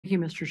you,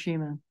 Mr.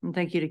 Sheeman, and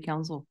thank you to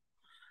counsel.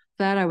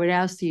 That I would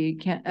ask the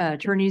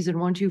attorneys in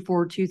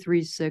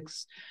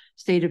 124236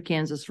 State of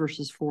Kansas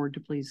versus Ford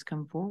to please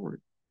come forward.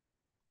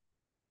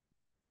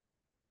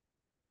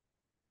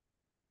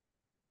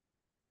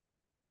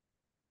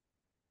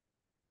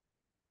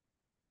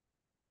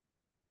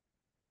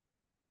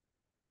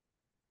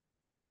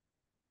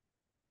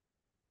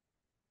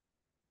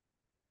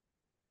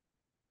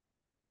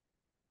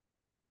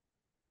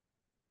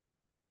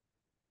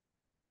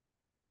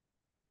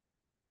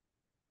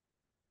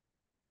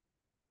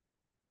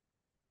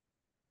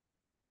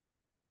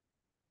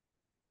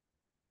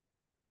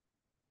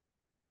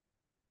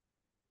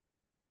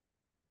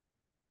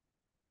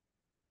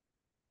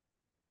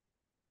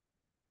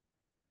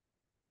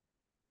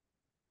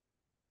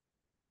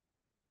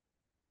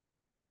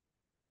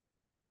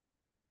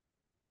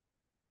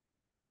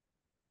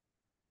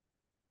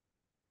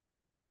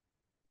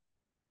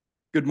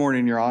 Good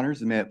morning, Your Honors,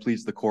 and may it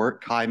please the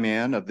court. Kai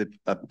Mann of the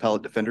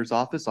Appellate Defender's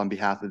Office on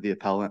behalf of the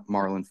appellant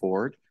Marlon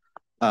Ford.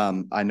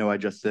 I know I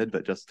just did,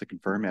 but just to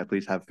confirm, may I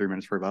please have 3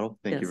 minutes for rebuttal?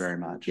 Thank you very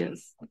much.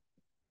 Yes.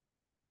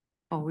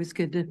 Always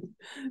good to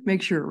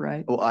make sure,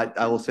 right? Well,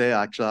 I will say,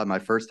 actually, on my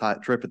first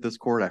trip at this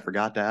court, I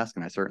forgot to ask,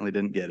 and I certainly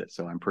didn't get it,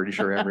 so I'm pretty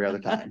sure every other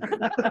time.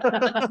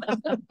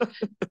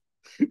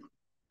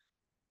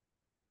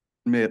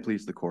 May it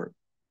please the court.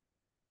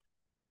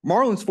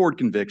 Marlon's Ford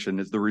conviction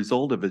is the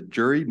result of a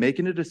jury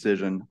making a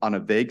decision on a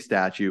vague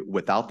statute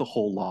without the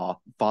whole law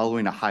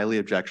following a highly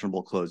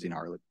objectionable closing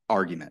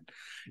argument.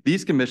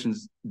 These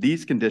conditions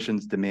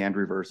demand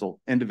reversal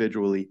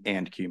individually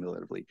and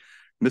cumulatively.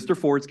 Mr.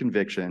 Ford's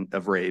conviction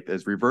of rape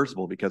is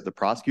reversible because the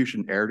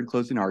prosecution erred in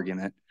closing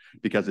argument,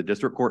 because the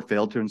district court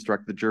failed to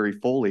instruct the jury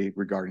fully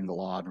regarding the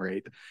law on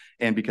rape,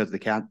 and because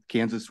the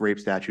Kansas rape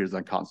statute is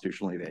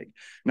unconstitutionally vague.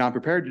 Now, I'm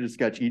prepared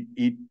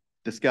to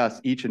discuss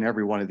each and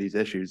every one of these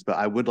issues, but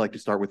I would like to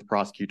start with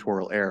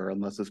prosecutorial error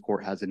unless this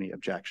court has any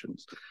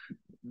objections.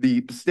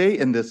 The state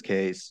in this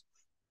case,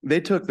 they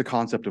took the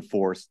concept of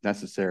force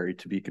necessary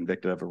to be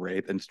convicted of a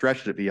rape and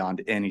stretched it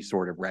beyond any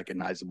sort of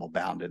recognizable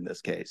bound in this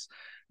case.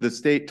 The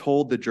state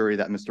told the jury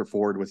that Mr.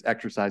 Ford was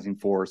exercising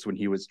force when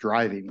he was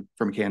driving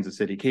from Kansas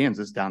City,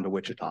 Kansas down to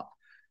Wichita,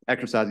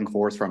 exercising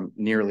force from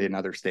nearly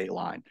another state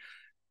line,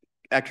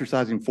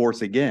 exercising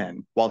force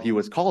again while he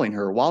was calling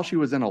her while she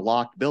was in a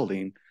locked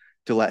building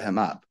to let him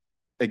up.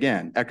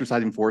 Again,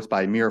 exercising force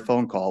by a mere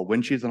phone call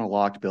when she's in a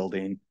locked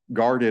building,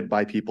 guarded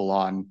by people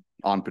on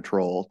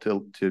patrol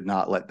to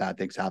not let bad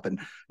things happen,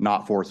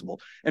 not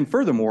forcible. And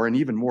furthermore, and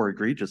even more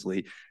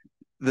egregiously,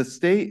 the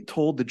state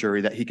told the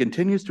jury that he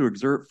continues to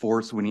exert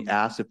force when he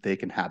asks if they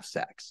can have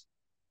sex.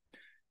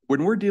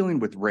 When we're dealing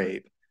with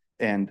rape,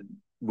 and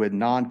when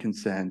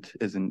non-consent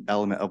is an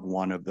element of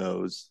one of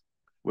those,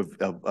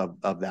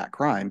 of that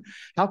crime,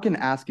 how can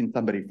asking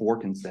somebody for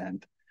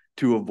consent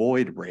to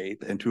avoid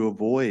rape and to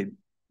avoid,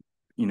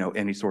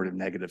 any sort of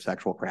negative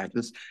sexual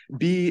practice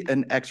be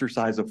an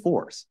exercise of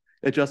force?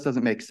 It just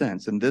doesn't make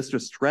sense. And this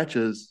just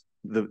stretches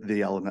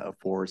the element of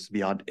force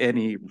beyond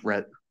any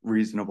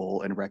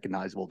reasonable and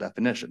recognizable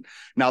definition.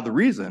 Now, the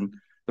reason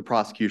the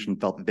prosecution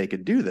felt that they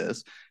could do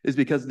this is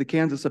because the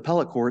Kansas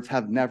appellate courts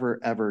have never,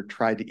 ever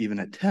tried to even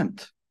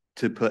attempt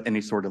to put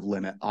any sort of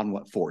limit on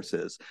what force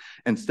is.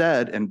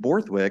 Instead, in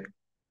Borthwick,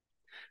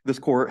 this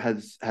court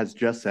has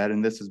just said,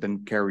 and this has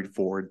been carried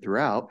forward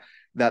throughout,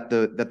 that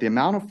the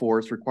amount of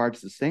force required to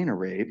sustain a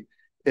rape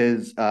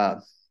is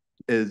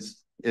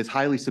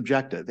highly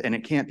subjective, and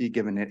it can't be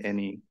given at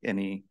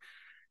any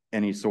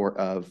sort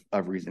of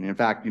reason. In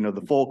fact,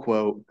 the full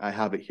quote, I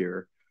have it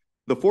here.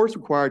 The force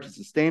required to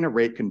sustain a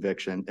rape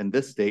conviction in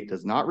this state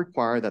does not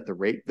require that the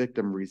rape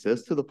victim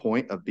resist to the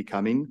point of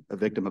becoming a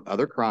victim of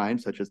other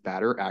crimes, such as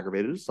battery or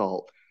aggravated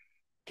assault.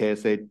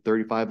 KSA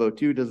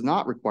 3502 does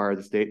not require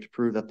the state to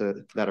prove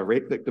that a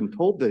rape victim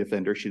told the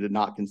offender she did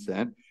not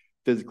consent,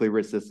 physically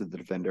resisted the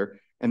defender,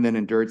 and then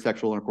endured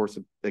sexual intercourse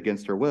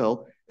against her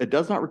will. It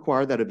does not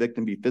require that a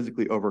victim be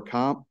physically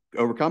overcome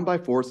by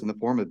force in the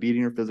form of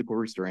beating or physical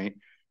restraint.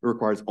 It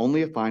requires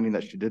only a finding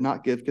that she did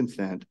not give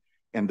consent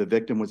and the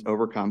victim was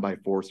overcome by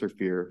force or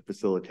fear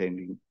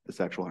facilitating the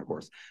sexual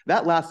intercourse.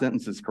 That last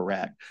sentence is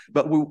correct,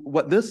 but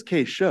what this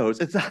case shows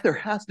is that there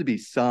has to be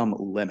some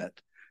limit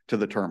to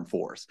the term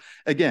force.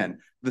 Again,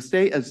 the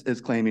state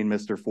is claiming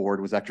Mr. Ford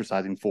was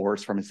exercising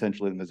force from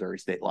essentially the Missouri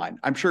state line.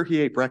 I'm sure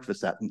he ate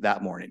breakfast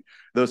that morning.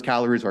 Those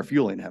calories are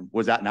fueling him.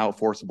 Was that now a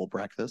forcible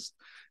breakfast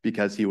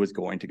because he was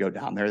going to go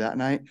down there that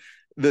night?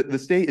 The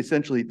state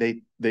essentially,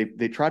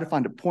 they try to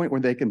find a point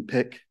where they can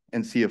pick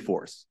and see a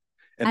force.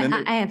 And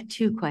then I have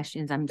 2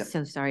 questions. I'm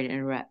so sorry to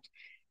interrupt.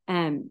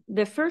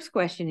 The first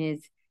question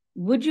is,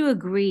 would you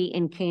agree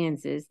in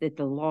Kansas that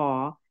the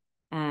law,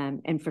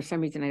 and for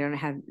some reason I don't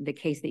have the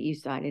case that you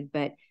cited,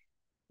 but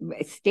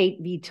State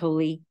v.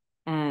 Tully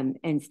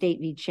and State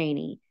v.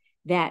 Cheney,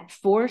 that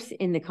force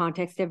in the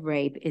context of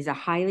rape is a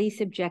highly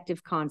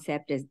subjective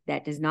concept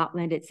that does not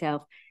lend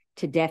itself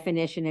to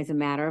definition as a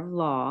matter of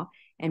law,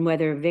 and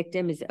whether a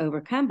victim is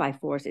overcome by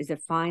force is a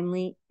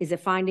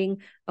finding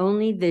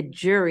only the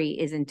jury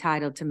is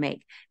entitled to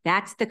make.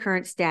 That's the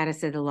current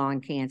status of the law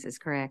in Kansas,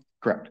 correct?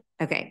 Correct.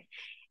 Okay.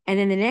 And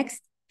then the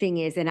next thing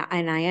is, and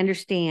I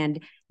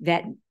understand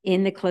that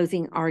in the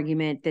closing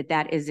argument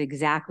that is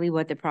exactly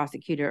what the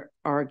prosecutor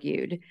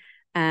argued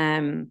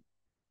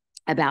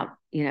about,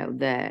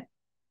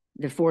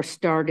 the force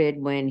started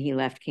when he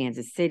left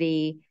Kansas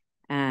City,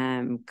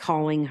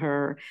 calling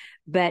her.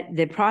 But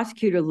the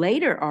prosecutor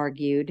later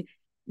argued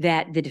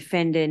that the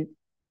defendant,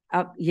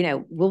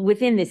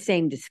 within the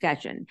same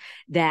discussion,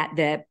 that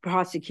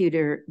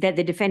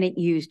the defendant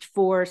used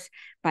force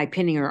by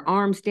pinning her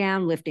arms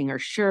down, lifting her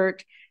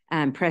shirt,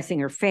 pressing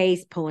her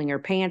face, pulling her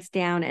pants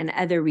down, and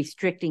other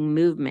restricting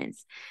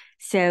movements.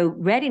 So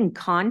read in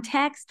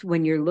context,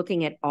 when you're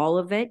looking at all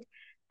of it,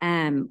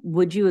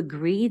 would you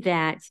agree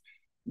that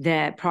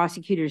the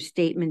prosecutor's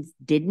statements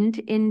didn't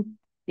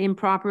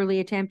improperly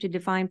attempt to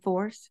define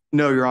force?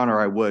 No, Your Honor,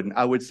 I wouldn't.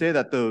 I would say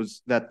that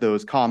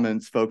those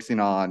comments focusing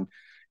on,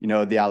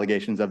 the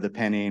allegations of the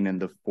pinning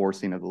and the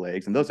forcing of the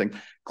legs and those things,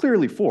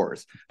 clearly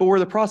force. But where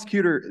the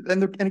prosecutor,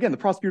 and again, the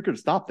prosecutor could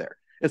have stopped there.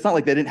 It's not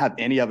like they didn't have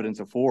any evidence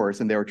of force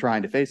and they were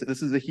trying to face it.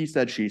 This is a he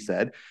said, she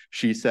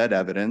said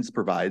evidence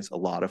provides a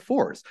lot of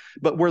force.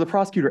 But where the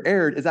prosecutor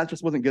erred is that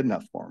just wasn't good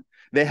enough for him.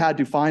 They had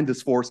to find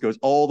this force goes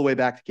all the way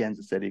back to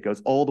Kansas City,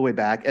 goes all the way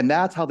back. And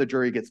that's how the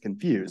jury gets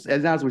confused.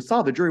 And as we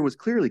saw, the jury was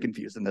clearly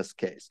confused in this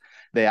case.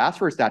 They asked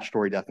for a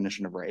statutory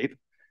definition of rape.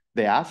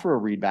 They asked for a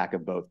readback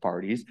of both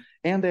parties,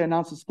 and they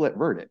announced a split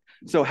verdict.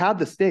 So had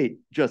the state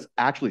just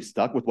actually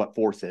stuck with what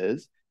force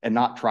is and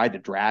not tried to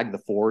drag the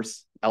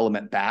force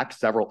element back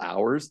several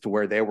hours to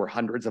where they were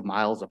hundreds of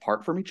miles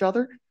apart from each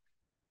other,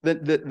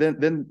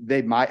 then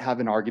they might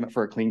have an argument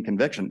for a clean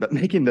conviction. But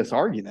making this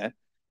argument,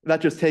 that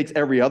just takes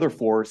every other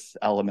force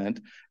element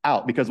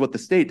out, because what the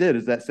state did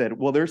is that said,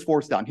 well, there's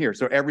force down here,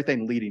 so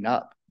everything leading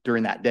up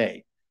during that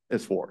day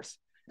is force.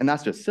 And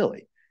that's just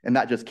silly. And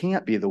that just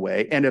can't be the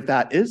way. And if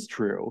that is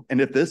true,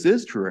 and if this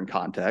is true in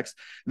context,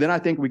 then I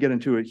think we get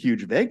into a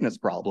huge vagueness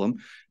problem,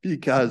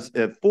 because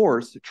if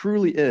force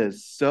truly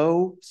is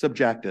so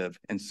subjective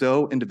and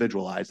so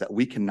individualized that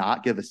we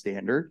cannot give a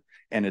standard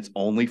and it's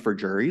only for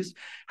juries,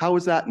 how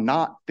is that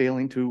not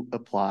failing to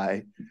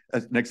apply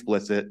an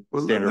explicit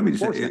standard? Let me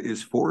say,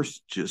 is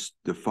force just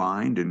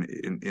defined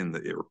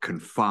or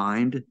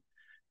confined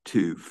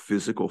to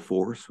physical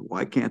force?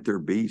 Why can't there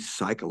be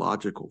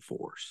psychological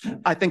force?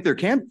 I think there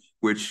can.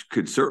 Which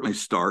could certainly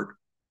start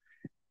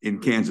in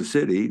Kansas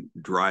City,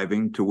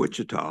 driving to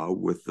Wichita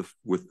with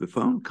the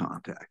phone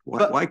contact.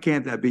 Why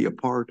can't that be a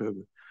part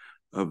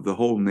of the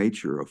whole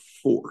nature of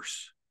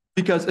force?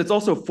 Because it's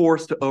also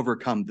force to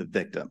overcome the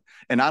victim.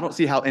 And I don't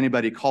see how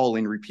anybody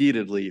calling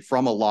repeatedly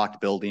from a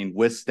locked building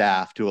with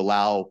staff to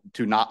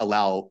not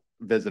allow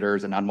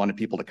visitors and unwanted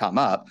people to come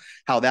up,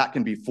 how that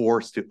can be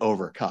forced to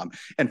overcome.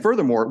 And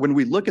furthermore, when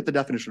we look at the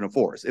definition of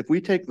force, if we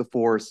take the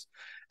force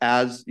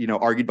as,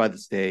 argued by the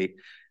state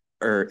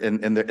or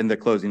in the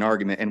closing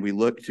argument, and we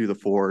look to the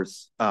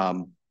force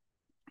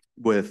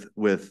with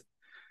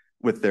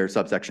their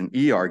subsection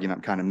E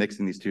argument, kind of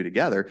mixing these two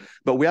together,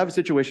 but we have a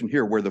situation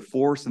here where the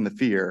force and the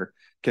fear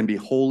can be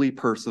wholly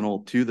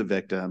personal to the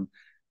victim,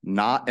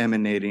 not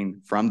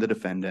emanating from the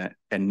defendant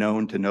and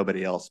known to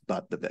nobody else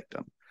but the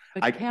victim.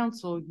 But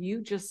counsel,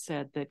 you just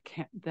said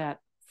that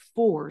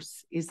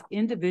force is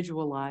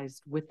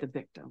individualized with the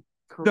victim.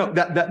 Correct?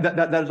 No,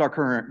 that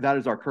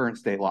is our current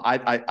state law.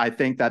 I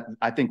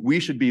think we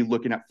should be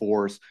looking at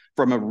force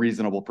from a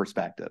reasonable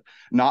perspective,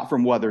 not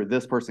from whether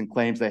this person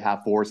claims they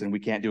have force and we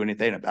can't do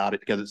anything about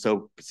it because it's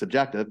so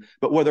subjective,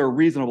 but whether a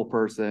reasonable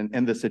person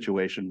in this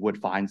situation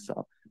would find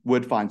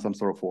some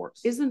sort of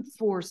force. Isn't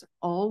force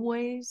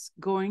always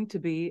going to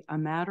be a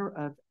matter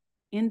of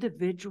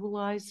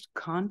individualized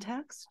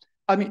context?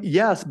 I mean,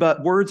 yes,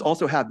 but words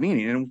also have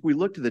meaning. And if we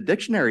look to the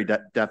dictionary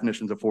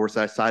definitions of force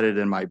I cited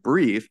in my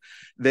brief,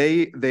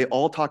 they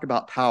all talk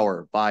about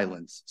power,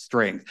 violence,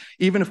 strength.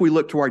 Even if we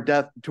look to our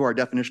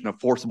definition of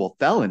forcible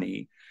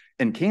felony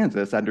in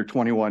Kansas under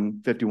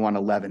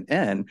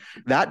 215111N,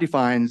 that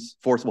defines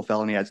forcible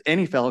felony as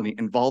any felony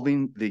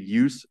involving the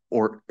use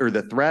or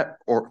the threat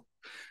or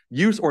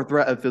use or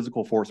threat of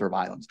physical force or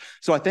violence.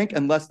 So I think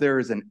unless there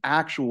is an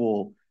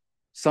actual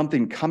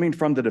something coming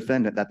from the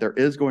defendant that there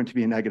is going to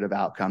be a negative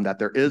outcome, that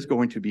there is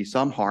going to be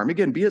some harm,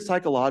 again, be it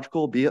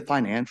psychological, be it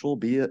financial,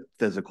 be it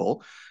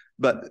physical.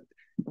 But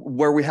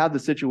where we have the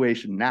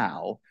situation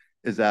now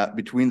is that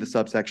between the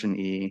subsection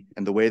E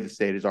and the way the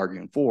state is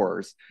arguing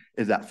force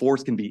is that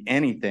force can be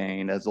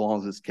anything as long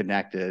as it's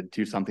connected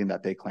to something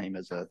that they claim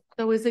as a.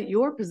 So is it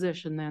your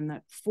position then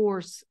that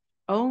force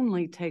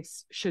only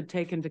should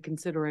take into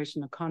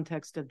consideration the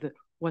context of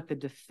what the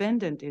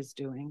defendant is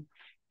doing,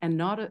 and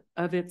not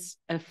of its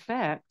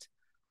effect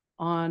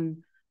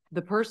on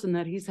the person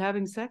that he's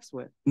having sex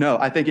with? No,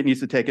 I think it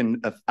needs to take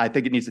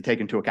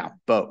into account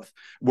both.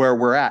 Where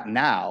we're at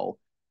now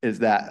is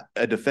that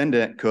a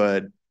defendant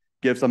could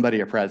give somebody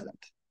a present,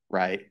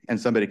 right? And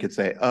somebody could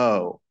say,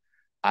 oh,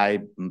 I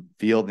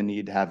feel the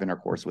need to have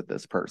intercourse with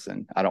this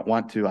person. I don't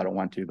want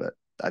to, but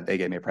they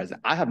gave me a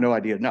present. I have no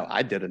idea. No,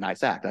 I did a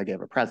nice act. I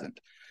gave a present.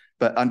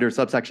 But under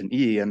subsection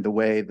E and the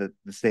way that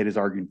the state is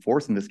arguing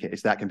force in this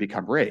case, that can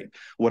become rape.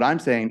 What I'm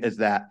saying is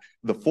that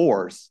the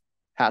force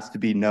has to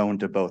be known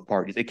to both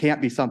parties. It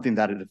can't be something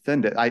that a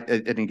defendant,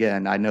 and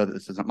again, I know that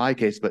this isn't my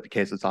case, but the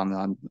case that's on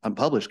the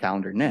unpublished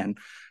calendar, NIN,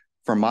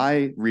 from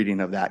my reading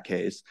of that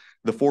case,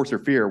 the force or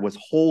fear was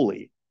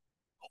wholly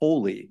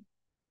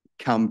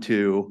come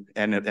to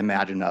and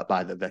imagined up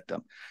by the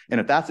victim.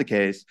 And if that's the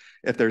case,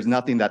 if there's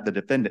nothing that the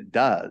defendant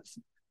does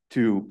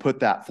to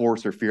put that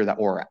force or fear, that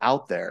aura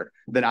out there,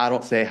 then I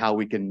don't say how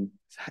we can,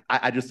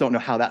 I just don't know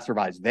how that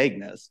survives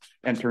vagueness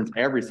and turns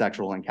every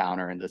sexual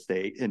encounter in the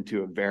state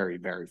into a very,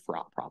 very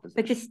fraught proposition.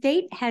 But the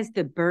state has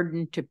the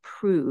burden to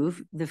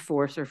prove the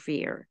force or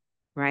fear,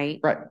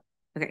 right? Right.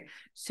 Okay.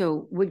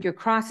 So when you're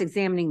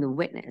cross-examining the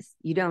witness,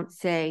 you don't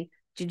say,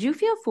 did you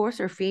feel force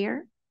or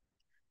fear?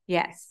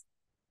 Yes.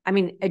 I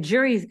mean, a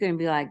jury is going to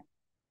be like,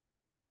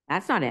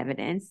 that's not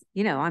evidence.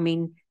 You know, I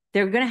mean,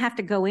 they're going to have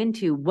to go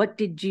into what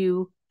did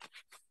you,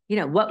 you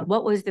know,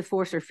 what was the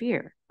force or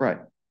fear? Right.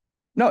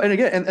 No, and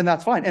again, and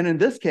that's fine. And in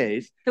this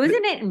case, so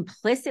isn't it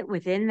implicit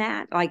within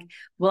that? Like,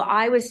 well,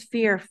 I was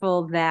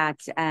fearful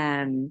that,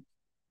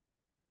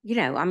 you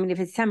know, I mean, if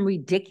it's some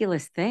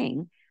ridiculous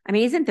thing, I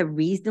mean, isn't the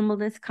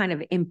reasonableness kind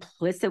of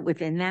implicit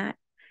within that?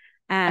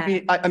 I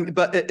mean,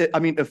 but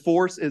if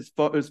force is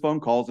phone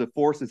calls, if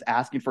force is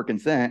asking for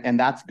consent, and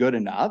that's good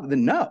enough,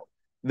 then no.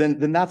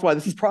 Then that's why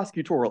this is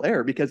prosecutorial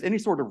error, because any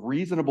sort of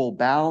reasonable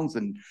bounds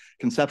and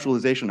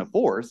conceptualization of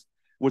force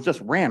was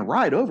just ran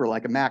right over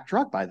like a Mack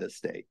truck by this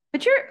state.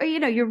 But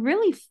you're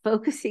really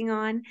focusing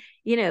on,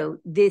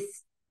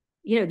 this,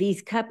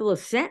 these couple of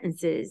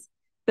sentences,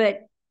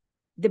 but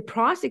the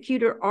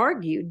prosecutor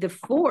argued the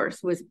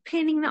force was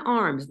pinning the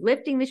arms,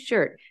 lifting the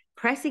shirt,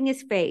 pressing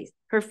his face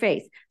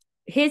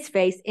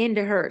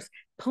into hers,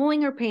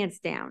 pulling her pants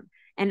down,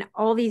 and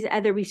all these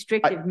other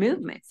restrictive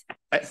movements.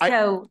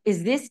 So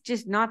is this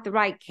just not the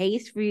right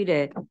case for you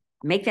to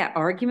make that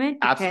argument?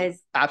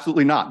 Because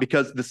absolutely not,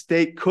 because the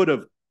state could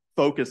have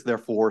focused their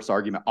force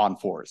argument on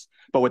force.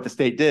 But what the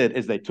state did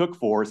is they took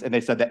force and they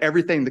said that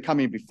everything that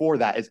coming before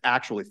that is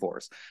actually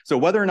force. So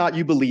whether or not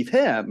you believe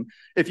him,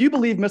 if you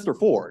believe Mr.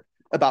 Ford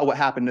about what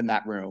happened in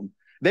that room,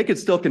 they could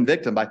still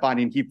convict him by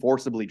finding he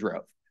forcibly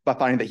drove, by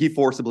finding that he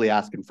forcibly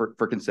asked him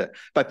for consent,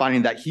 by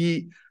finding that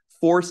he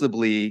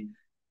forcibly,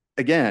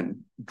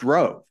 again,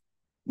 drove.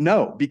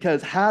 No,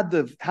 because had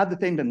the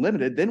thing been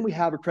limited, then we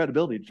have a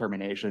credibility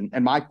determination,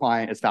 and my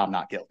client is found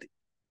not guilty.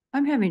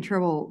 I'm having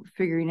trouble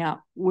figuring out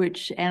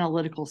which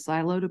analytical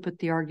silo to put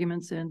the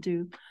arguments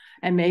into,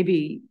 and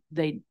maybe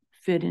they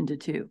fit into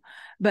two.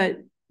 But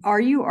are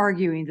you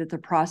arguing that the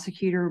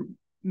prosecutor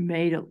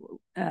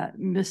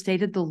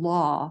misstated the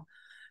law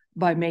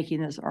by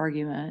making this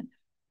argument?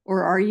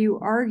 Or are you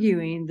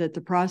arguing that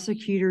the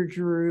prosecutor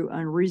drew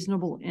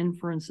unreasonable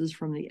inferences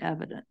from the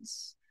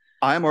evidence?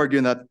 I'm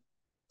arguing that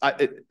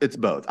it's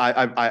both.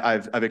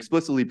 I've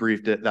explicitly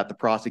briefed it that the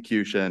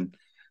prosecution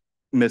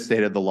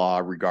misstated the law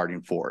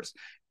regarding force.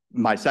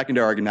 My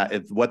secondary argument,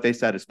 if what they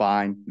said is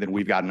fine, then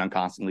we've got an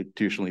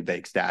unconstitutionally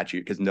vague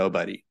statute because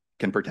nobody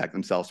can protect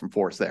themselves from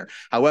force there.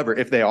 However,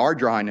 if they are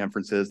drawing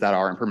inferences that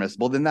are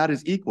impermissible, then that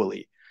is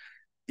equally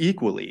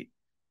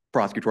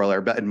prosecutorial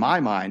error. But in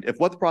my mind, if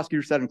what the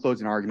prosecutor said in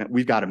closing argument,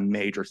 we've got a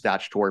major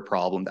statutory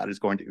problem that is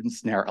going to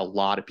ensnare a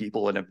lot of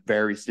people in a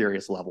very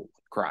serious level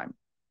of crime.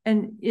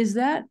 And is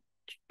that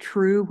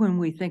true when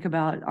we think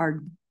about our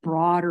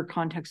broader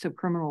context of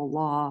criminal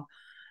law?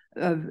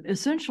 Of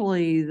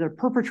essentially, the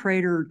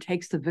perpetrator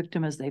takes the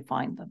victim as they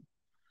find them.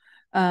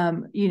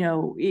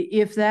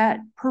 If that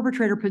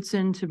perpetrator puts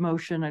into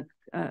motion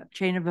a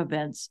chain of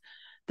events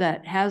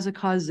that has a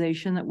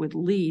causation that would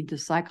lead to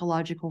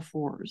psychological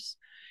force,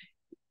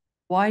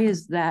 why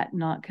is that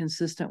not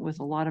consistent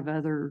with a lot of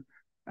other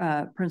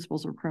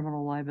principles of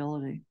criminal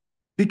liability?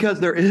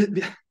 Because there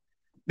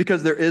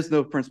is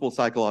no principle of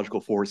psychological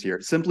force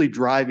here. Simply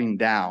driving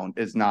down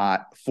is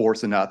not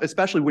force enough,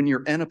 especially when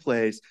you're in a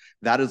place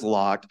that is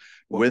locked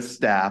with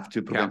staff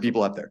to prevent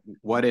people up there.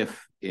 What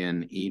if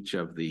in each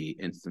of the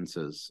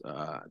instances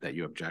that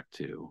you object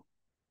to,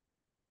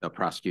 the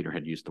prosecutor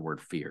had used the word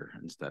fear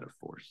instead of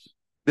force?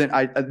 Then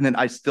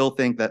I still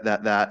think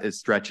that is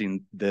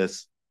stretching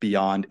this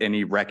beyond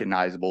any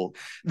recognizable.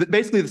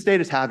 Basically, the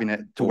state is having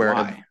it to where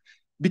why?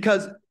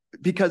 Because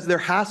there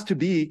has to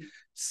be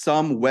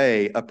some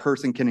way a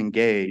person can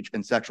engage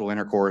in sexual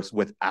intercourse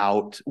with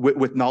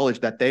knowledge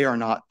that they are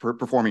not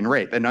performing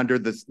rape. And under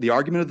the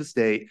argument of the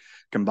state,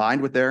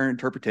 combined with their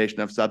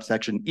interpretation of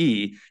subsection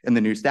E in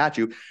the new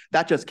statute,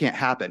 that just can't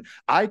happen.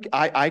 I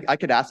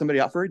could ask somebody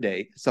out for a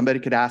date.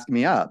 Somebody could ask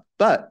me up,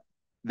 but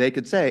they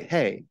could say,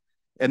 hey,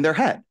 in their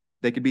head,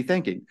 they could be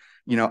thinking,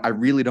 I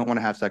really don't want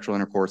to have sexual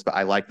intercourse, but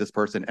I like this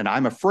person. And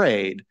I'm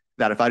afraid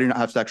that if I do not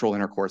have sexual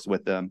intercourse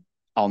with them,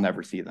 I'll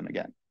never see them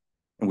again.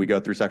 And we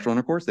go through sexual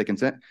intercourse, they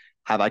consent.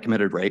 Have I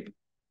committed rape?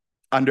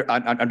 Under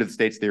the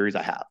state's theories,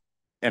 I have.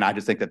 And I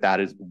just think that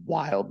is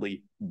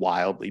wildly,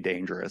 wildly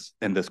dangerous.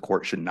 And this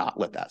court should not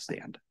let that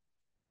stand.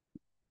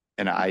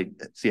 And I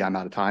see I'm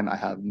out of time. I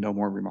have no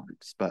more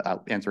remarks, but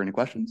I'll answer any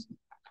questions.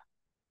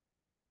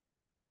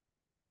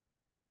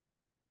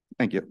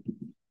 Thank you.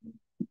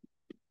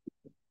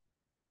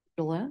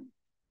 Gillette?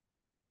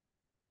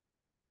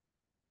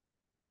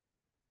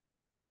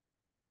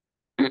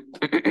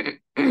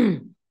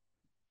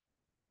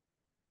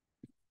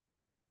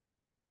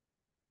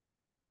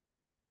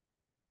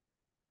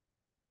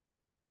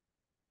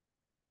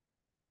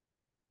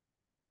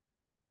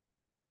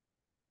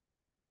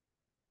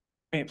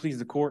 May it please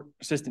the court,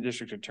 Assistant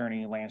District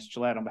Attorney Lance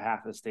Gillette on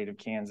behalf of the state of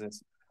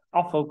Kansas.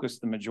 I'll focus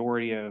the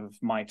majority of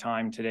my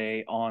time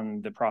today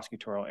on the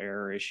prosecutorial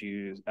error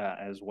issues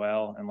as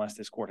well, unless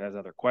this court has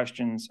other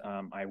questions.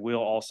 I will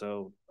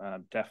also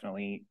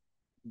definitely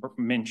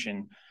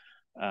mention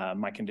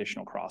my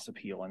conditional cross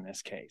appeal in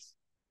this case.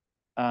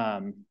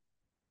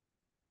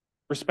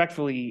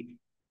 Respectfully,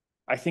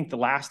 I think the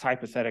last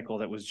hypothetical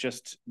that was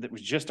just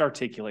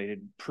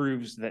articulated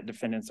proves that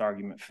defendant's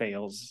argument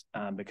fails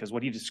because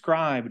what he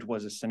described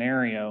was a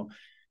scenario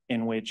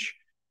in which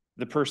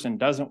the person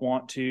doesn't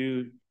want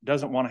to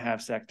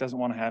have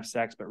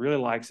sex, but really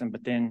likes him,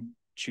 but then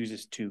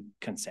chooses to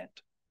consent.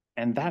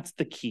 And that's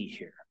the key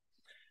here.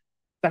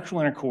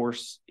 Sexual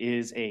intercourse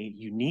is a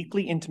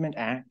uniquely intimate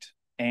act,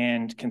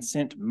 and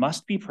consent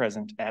must be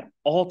present at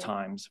all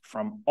times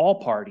from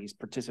all parties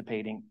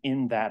participating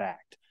in that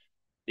act.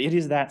 It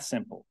is that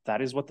simple.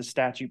 That is what the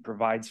statute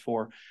provides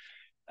for.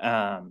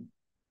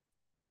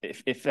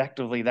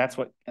 Effectively, that's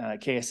what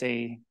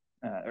KSA,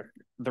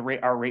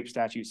 our rape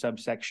statute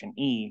subsection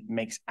E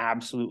makes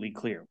absolutely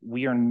clear.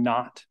 We are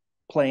not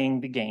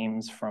playing the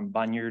games from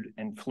Bunyard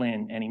and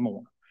Flynn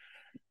anymore.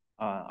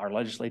 Our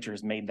legislature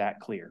has made that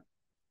clear.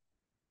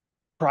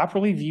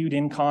 Properly viewed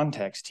in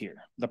context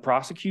here, the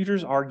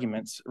prosecutor's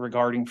arguments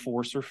regarding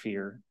force or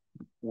fear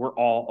were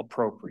all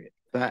appropriate.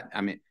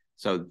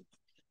 So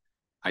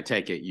I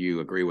take it you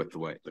agree with the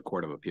way the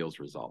Court of Appeals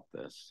resolved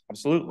this.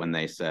 Absolutely. When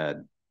they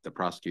said the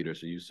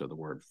prosecutor's use of the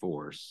word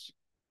force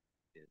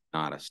is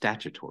not a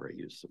statutory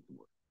use of the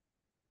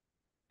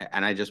word.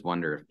 And I just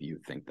wonder if you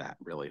think that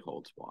really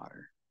holds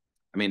water.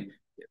 I mean,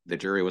 the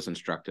jury was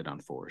instructed on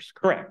force.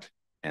 Correct.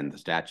 And the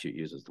statute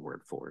uses the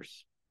word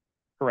force.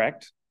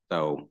 Correct.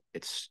 So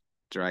it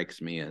strikes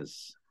me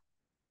as,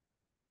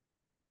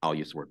 I'll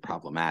use the word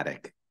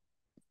problematic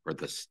for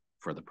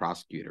the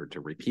prosecutor to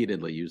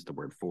repeatedly use the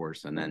word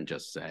force and then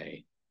just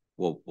say,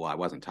 well, I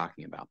wasn't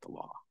talking about the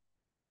law.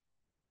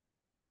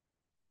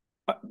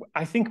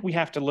 I think we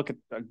have to look at,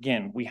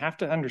 again, we have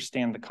to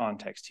understand the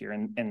context here.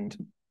 And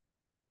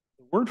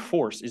the word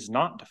force is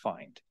not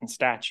defined in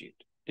statute.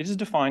 It is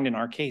defined in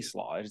our case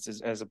law. It's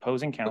as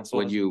opposing counsel.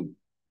 Would you,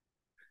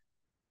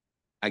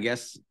 I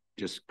guess,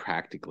 just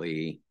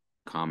practically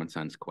common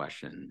sense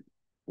question,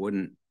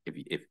 wouldn't,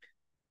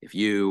 if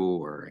you,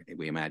 or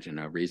we imagine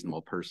a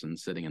reasonable person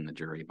sitting in the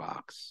jury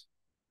box,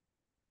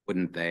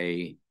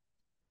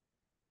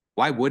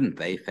 why wouldn't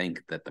they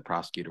think that the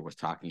prosecutor was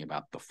talking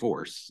about the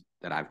force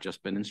that I've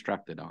just been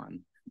instructed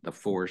on, the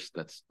force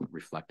that's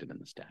reflected in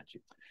the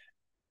statute?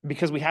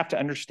 Because we have to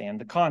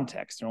understand the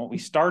context. And what we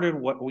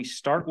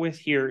start with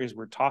here is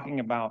we're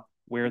talking about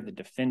where the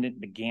defendant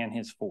began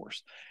his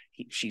force.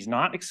 She's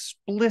not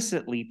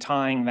explicitly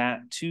tying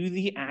that to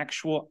the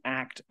actual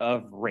act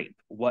of rape,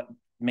 what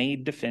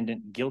made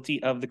defendant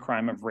guilty of the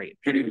crime of rape.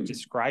 She's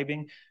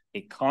describing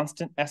a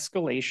constant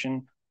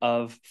escalation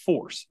of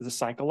force, the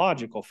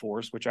psychological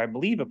force, which I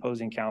believe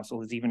opposing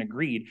counsel has even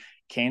agreed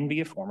can be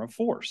a form of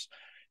force.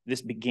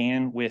 This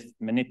began with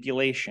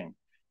manipulation.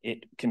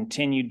 It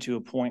continued to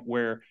a point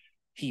where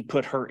he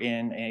put her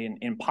in an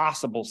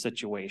impossible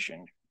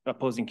situation.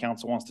 Opposing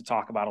counsel wants to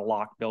talk about a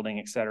locked building,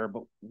 et cetera,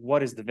 but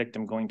what is the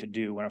victim going to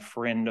do when a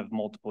friend of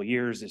multiple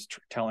years is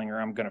telling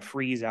her, I'm going to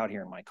freeze out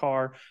here in my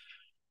car?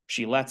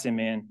 She lets him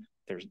in.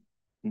 There's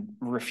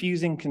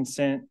refusing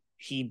consent.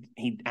 He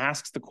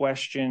asks the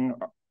question,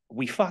 are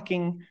we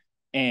fucking?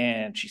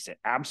 And she said,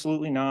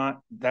 absolutely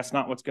not. That's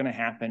not what's going to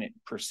happen. It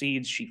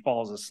proceeds. She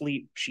falls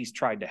asleep. She's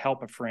tried to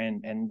help a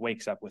friend and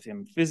wakes up with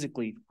him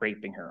physically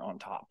raping her on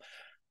top.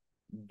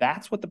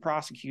 That's what the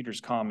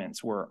prosecutor's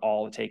comments were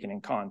all taken in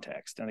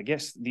context. And I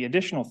guess the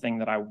additional thing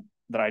that I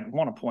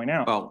want to point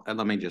out. Well, and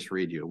let me just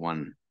read you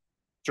one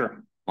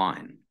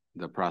line.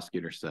 The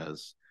prosecutor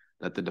says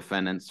that the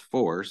defendant's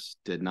force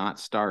did not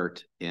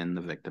start in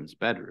the victim's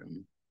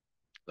bedroom.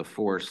 The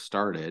force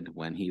started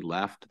when he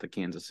left the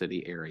Kansas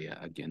City area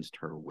against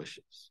her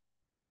wishes.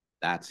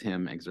 That's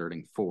him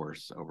exerting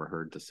force over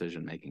her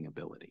decision-making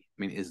ability.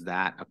 I mean, is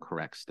that a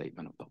correct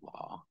statement of the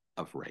law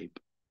of rape?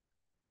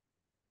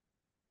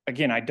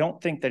 Again, I don't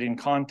think that in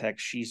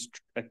context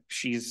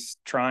she's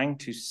trying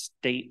to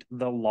state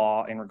the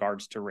law in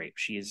regards to rape.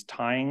 She is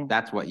tying.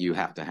 That's what you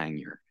have to hang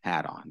your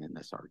hat on in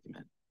this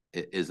argument,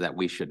 is that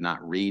we should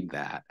not read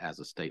that as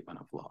a statement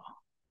of law.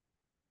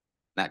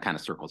 That kind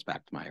of circles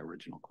back to my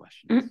original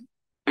question,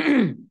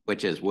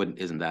 which is,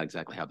 isn't that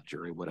exactly how the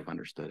jury would have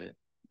understood it?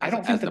 I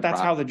don't think that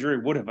that's how the jury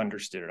would have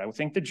understood it. I would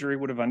think the jury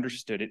would have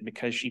understood it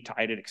because she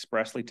tied it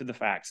expressly to the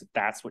facts that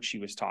that's what she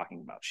was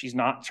talking about. She's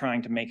not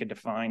trying to make a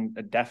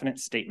definite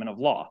statement of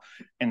law.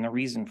 And the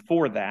reason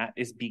for that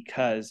is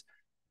because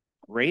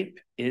rape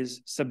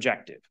is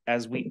subjective,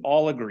 as we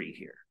all agree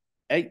here.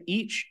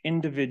 Each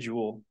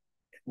individual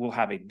will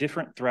have a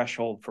different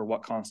threshold for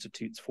what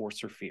constitutes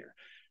force or fear.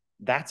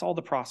 That's all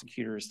the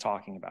prosecutor is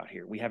talking about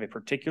here. We have a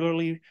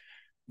particularly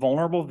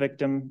vulnerable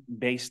victim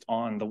based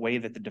on the way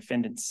that the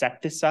defendant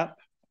set this up,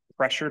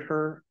 pressured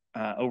her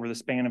over the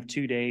span of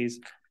 2 days,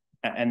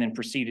 and then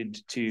proceeded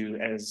to,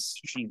 as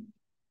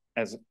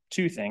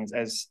two things,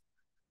 as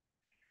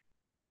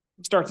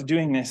starts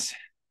doing this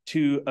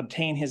to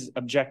obtain his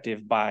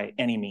objective by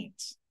any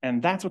means.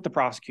 And that's what the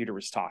prosecutor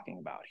was talking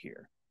about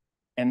here.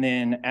 And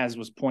then, as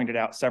was pointed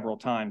out several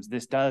times,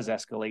 this does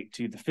escalate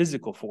to the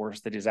physical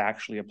force that is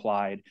actually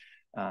applied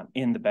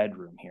in the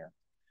bedroom here.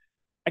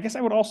 I guess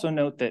I would also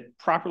note that,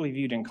 properly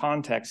viewed in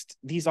context,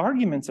 these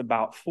arguments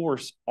about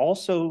force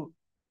also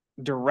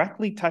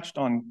directly touched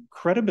on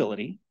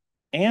credibility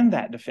and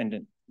that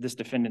this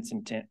defendant's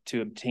intent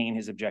to obtain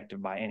his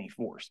objective by any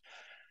force.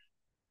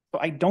 So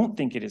I don't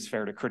think it is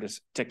fair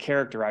to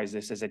characterize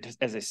this as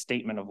a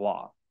statement of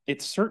law.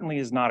 It certainly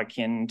is not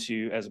akin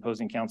to, as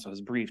opposing counsel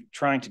has briefed,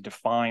 trying to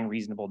define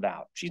reasonable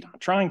doubt. She's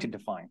not trying to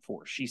define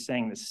force. She's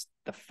saying this: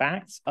 the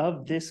facts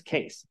of this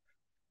case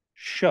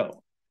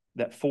show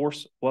that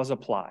force was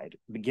applied,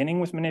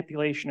 beginning with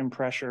manipulation and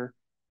pressure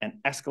and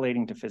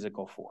escalating to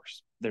physical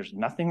force. There's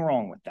nothing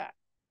wrong with that.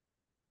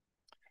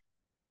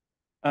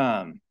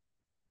 I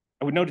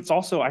would note it's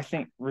also, I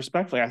think,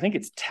 respectfully, I think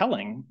it's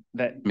telling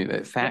that... I mean,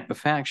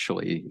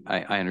 factually,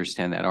 I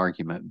understand that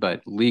argument,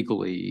 but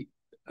legally,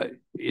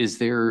 is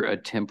there a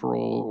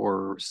temporal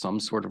or some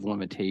sort of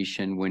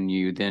limitation when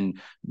you then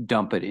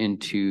dump it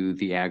into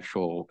the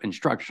actual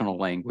instructional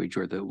language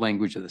or the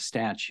language of the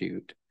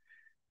statute?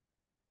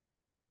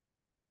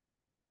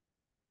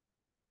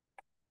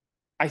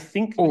 I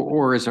think...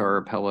 Or is our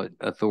appellate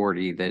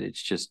authority that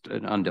it's just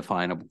an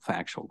undefinable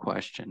factual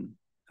question?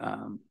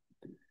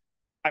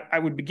 I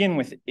would begin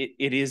with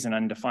it is an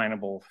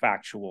undefinable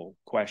factual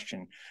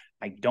question.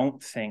 I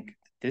don't think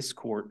this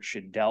court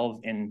should delve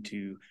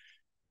into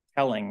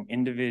telling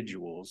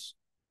individuals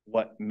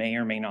what may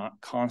or may not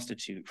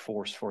constitute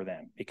force for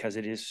them, because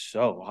it is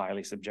so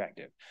highly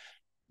subjective.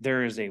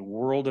 There is a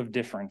world of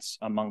difference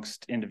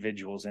amongst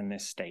individuals in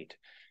this state,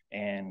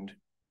 and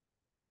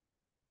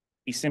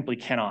he simply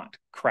cannot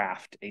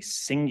craft a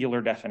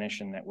singular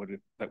definition that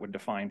would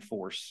define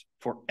force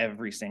for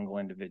every single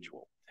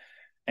individual.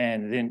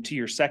 And then to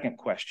your second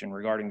question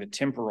regarding the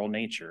temporal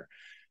nature,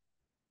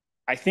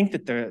 I think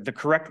that the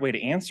correct way to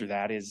answer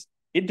that is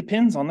it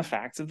depends on the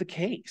facts of the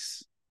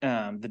case.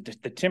 I'll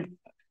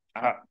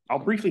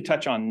briefly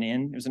touch on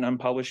Nin. It was an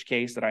unpublished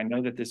case that I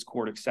know that this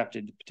court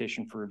accepted the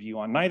petition for review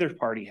on. Neither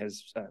party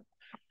has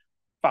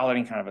filed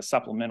any kind of a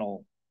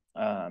supplemental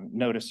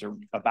notice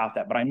about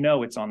that, but I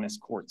know it's on this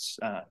court's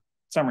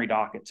summary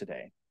docket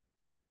today.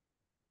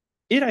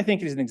 I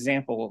think, is an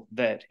example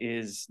that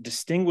is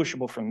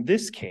distinguishable from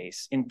this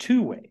case in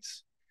two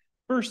ways.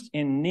 First,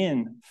 in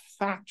Nin,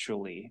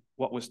 factually,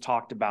 what was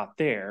talked about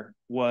there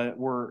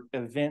were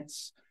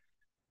events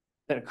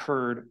that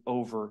occurred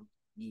over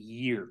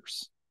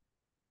years.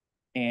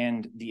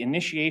 And the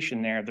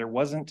initiation there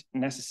wasn't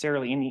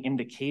necessarily any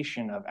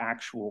indication of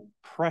actual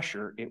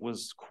pressure. It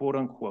was quote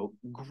unquote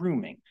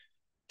grooming,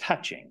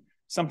 touching,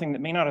 something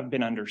that may not have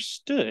been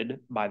understood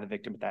by the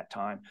victim at that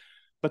time,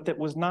 but that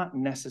was not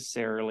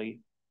necessarily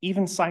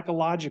even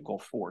psychological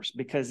force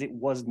because it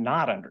was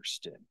not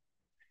understood.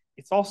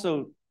 It's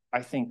also,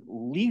 I think,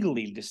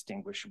 legally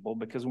distinguishable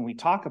because when we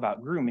talk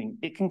about grooming,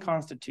 it can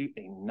constitute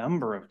a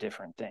number of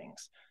different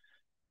things,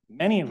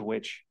 many of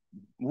which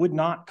would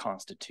not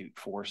constitute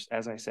force,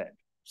 as I said,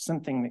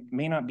 something that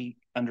may not be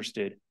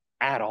understood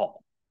at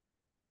all.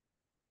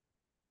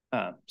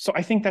 So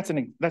I think that's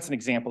an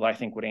example that I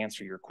think would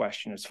answer your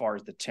question as far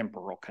as the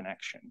temporal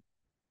connection.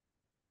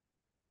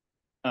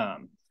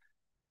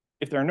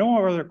 If there are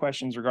no other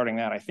questions regarding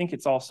that, I think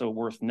it's also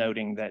worth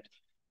noting that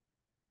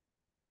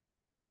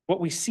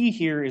what we see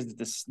here is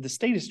that the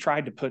state has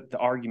tried to put the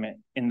argument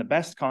in the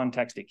best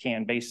context it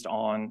can based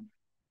on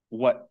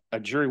what a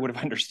jury would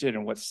have understood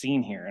and what's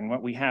seen here. And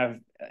what we have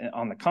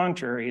on the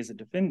contrary is a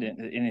defendant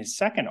in his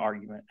second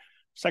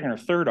or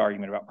third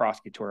argument about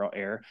prosecutorial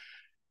error,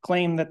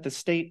 claimed that the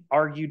state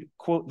argued,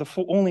 quote,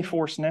 the only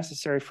force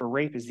necessary for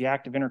rape is the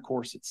act of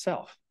intercourse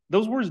itself.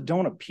 Those words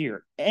don't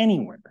appear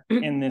anywhere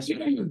in this.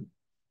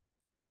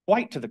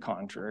 Quite to the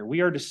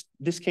contrary,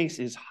 this case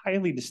is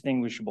highly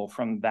distinguishable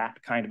from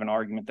that kind of an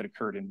argument that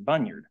occurred in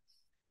Bunyard.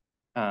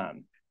 I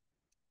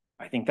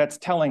think that's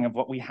telling of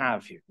what we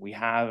have here. We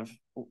have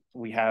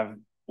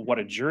what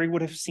a jury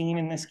would have seen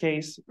in this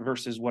case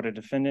versus what a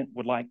defendant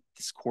would like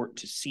this court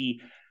to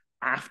see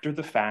after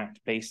the fact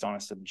based on a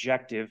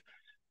subjective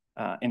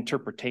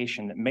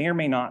interpretation that may or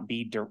may not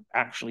be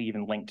actually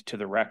even linked to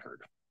the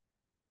record.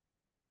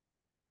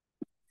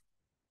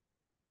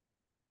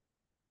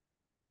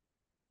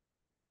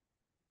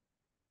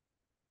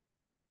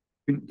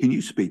 Can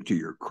you speak to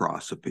your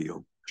cross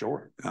appeal?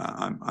 Sure.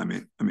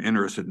 I'm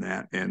interested in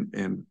that,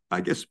 and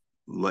I guess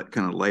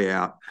kind of lay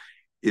out,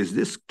 is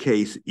this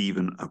case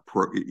even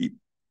appropriate?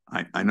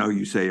 I know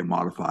you say a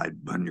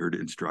modified Bunyard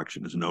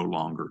instruction is no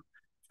longer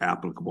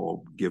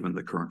applicable given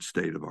the current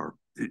state of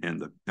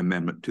and the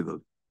amendment to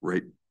the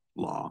rape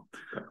law,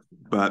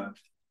 but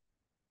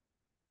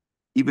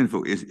even if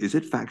is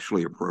it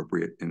factually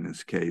appropriate in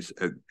this case?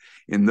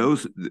 In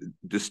those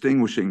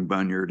distinguishing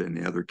Bunyard and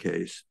the other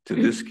case to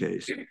this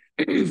case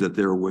is that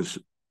there was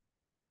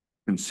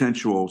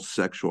consensual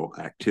sexual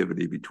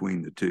activity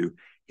between the two.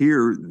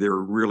 Here, there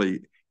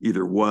really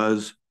either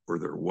was or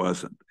there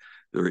wasn't.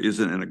 There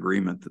isn't an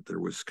agreement that there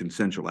was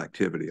consensual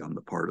activity on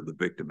the part of the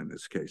victim in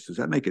this case. Does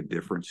that make a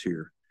difference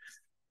here?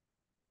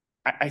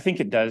 I think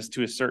it does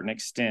to a certain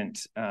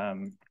extent,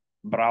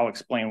 but I'll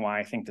explain why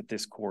I think that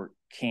this court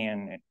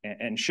can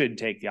and should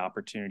take the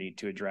opportunity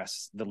to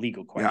address the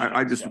legal question.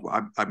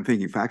 Yeah, I'm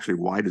thinking factually,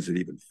 why does it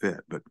even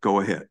fit? But go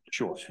ahead.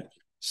 Sure.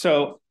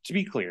 So to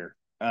be clear,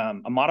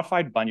 a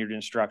modified Bunyard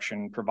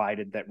instruction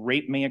provided that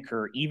rape may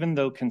occur even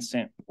though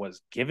consent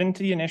was given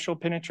to the initial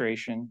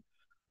penetration,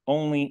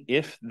 only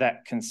if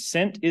that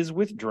consent is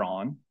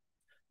withdrawn,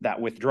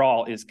 that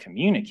withdrawal is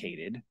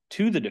communicated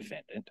to the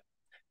defendant,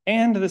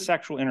 and the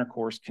sexual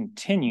intercourse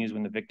continues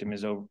when the victim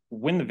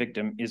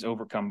is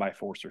overcome by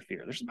force or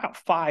fear. There's about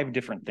 5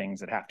 different things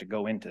that have to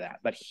go into that.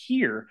 But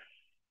here,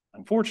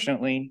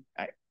 unfortunately,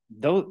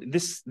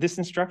 this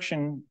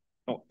instruction,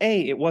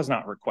 it was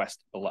not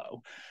requested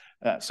below.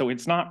 So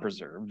it's not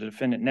preserved. The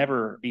defendant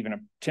never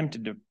even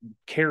attempted to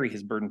carry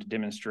his burden to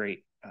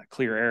demonstrate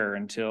clear error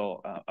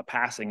until a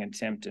passing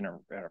attempt in a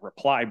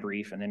reply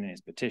brief and then in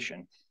his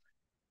petition.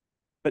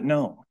 But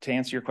no, to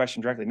answer your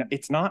question directly, no,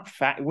 it's not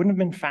it wouldn't have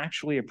been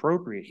factually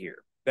appropriate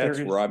here. That's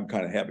where I'm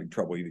kind of having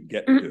trouble even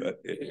getting to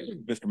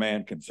it. Mr.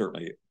 Mann can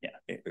certainly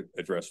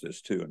address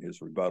this too in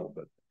his rebuttal,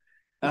 but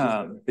this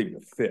doesn't seem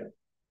to fit.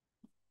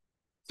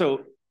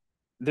 So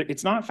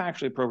it's not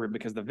factually appropriate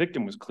because the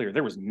victim was clear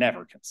there was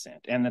never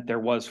consent and that there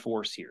was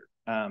force here.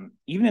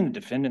 Even in the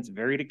defendant's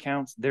varied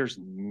accounts, there's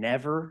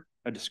never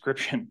a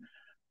description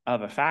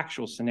of a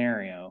factual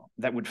scenario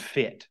that would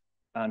fit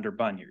under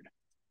Bunyard.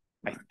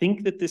 I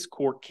think that this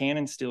court can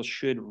and still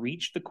should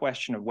reach the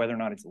question of whether or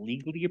not it's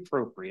legally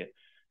appropriate,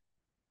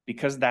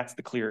 because that's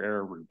the clear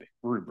error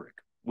rubric.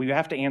 We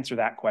have to answer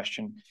that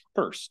question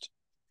first.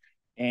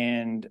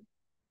 And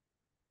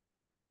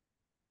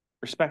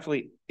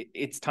respectfully,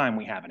 it's time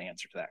we have an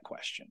answer to that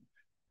question.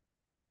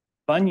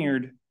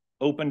 Bunyard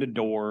opened a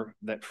door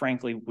that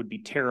frankly would be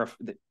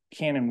that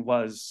canon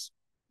was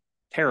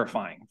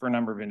terrifying for a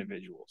number of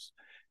individuals.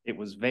 It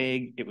was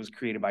vague. It was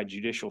created by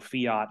judicial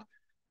fiat.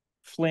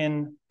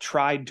 Flynn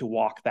tried to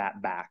walk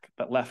that back,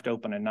 but left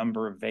open a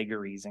number of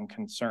vagaries and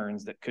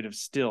concerns that could have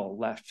still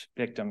left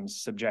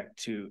victims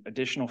subject to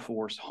additional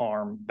force,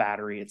 harm,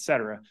 battery,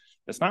 etc.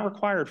 That's not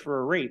required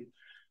for a rape,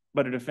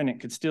 but a defendant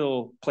could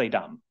still play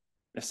dumb,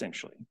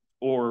 essentially,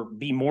 or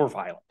be more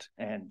violent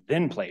and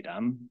then play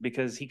dumb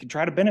because he could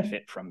try to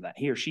benefit from that.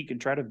 He or she could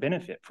try to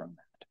benefit from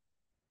that.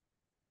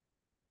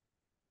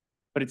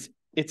 But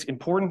it's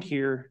important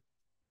here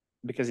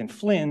because in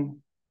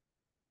Flynn,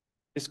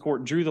 this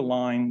court drew the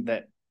line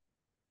that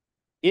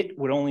it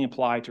would only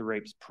apply to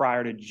rapes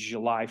prior to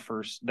July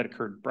 1st, that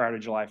occurred prior to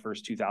July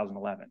 1st,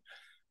 2011.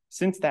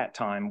 Since that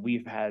time,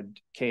 we've had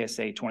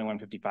KSA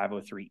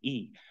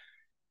 215503E.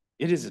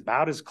 It is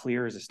about as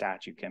clear as a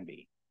statute can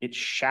be. It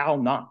shall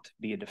not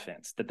be a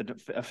defense that the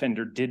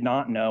offender did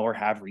not know or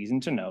have reason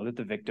to know that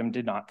the victim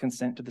did not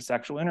consent to the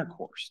sexual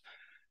intercourse,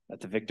 that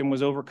the victim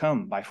was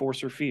overcome by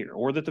force or fear,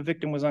 or that the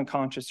victim was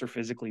unconscious or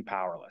physically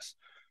powerless.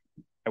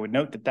 I would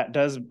note that that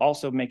does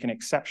also make an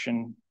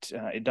exception.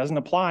 It doesn't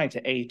apply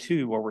to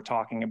A2 where we're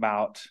talking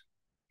about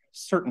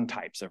certain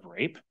types of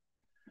rape.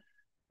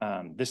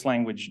 This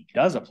language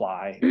does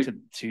apply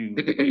to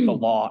the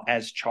law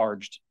as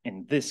charged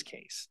in this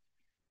case.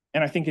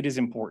 And I think it is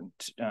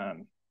important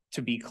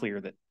to be clear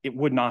that it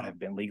would not have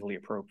been legally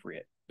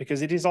appropriate,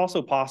 because it is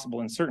also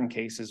possible in certain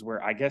cases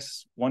where I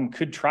guess one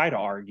could try to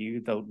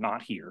argue, though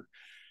not here,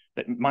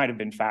 that it might have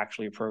been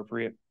factually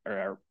appropriate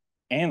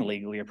and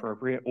legally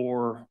appropriate,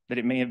 or that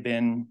it may have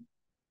been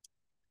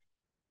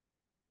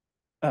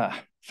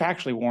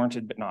factually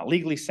warranted but not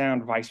legally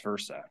sound, vice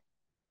versa.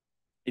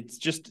 It's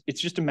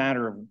just a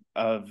matter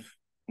of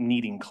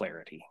needing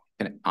clarity.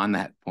 And on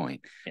that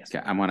point, yes.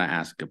 I want to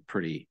ask a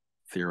pretty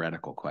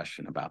theoretical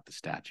question about the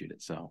statute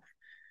itself.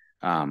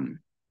 And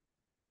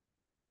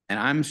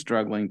I'm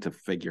struggling to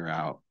figure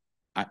out,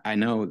 I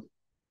know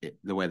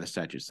the way the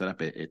statute's set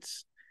up,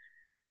 it's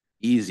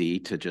easy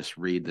to just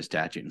read the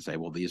statute and say,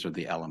 well, these are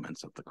the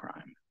elements of the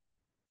crime.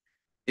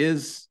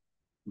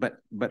 But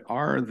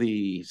are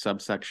the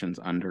subsections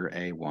under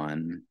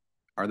A1,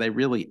 are they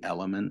really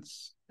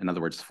elements? In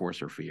other words,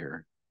 force or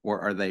fear,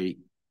 or do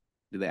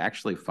they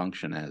actually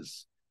function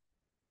as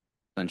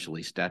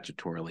essentially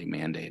statutorily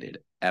mandated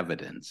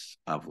evidence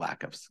of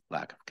lack of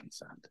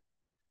consent?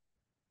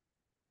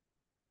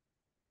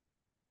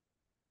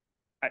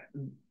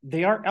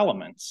 They are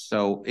elements.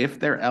 So if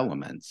they're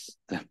elements,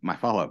 my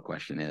follow-up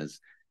question is,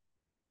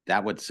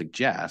 that would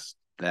suggest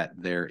that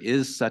there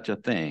is such a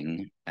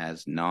thing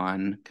as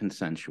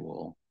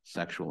non-consensual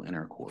sexual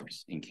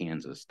intercourse in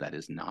Kansas that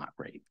is not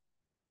rape.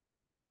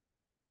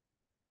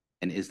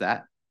 And is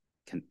that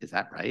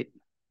right?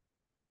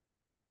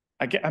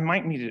 I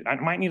might need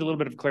a little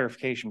bit of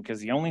clarification, because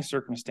the only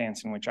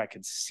circumstance in which I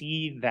could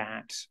see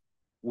that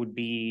would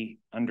be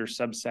under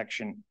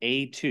subsection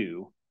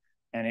A2,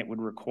 and it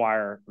would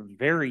require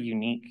very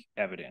unique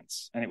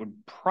evidence, and it would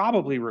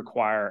probably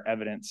require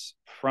evidence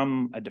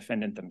from a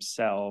defendant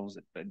themselves.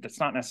 That's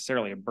not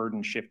necessarily a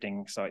burden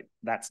shifting, so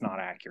that's not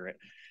accurate,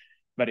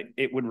 but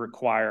it would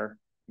require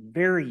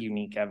very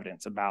unique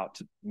evidence about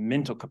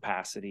mental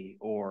capacity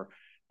or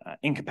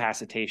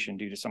incapacitation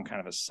due to some kind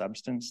of a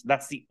substance.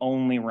 That's the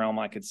only realm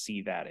I could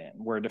see that in,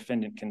 where a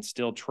defendant can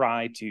still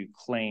try to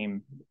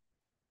claim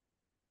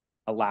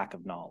a lack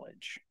of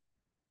knowledge.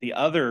 The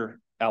other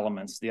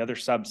elements, the other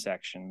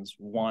subsections,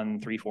 1,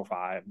 3, 4,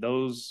 5,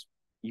 those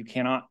you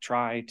cannot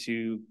try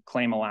to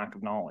claim a lack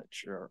of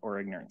knowledge or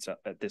ignorance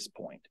at this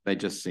point. They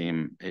just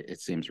seem,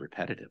 it seems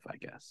repetitive, I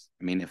guess.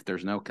 I mean, if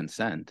there's no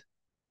consent,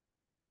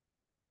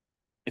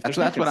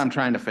 that's what I'm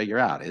trying to figure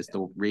out, is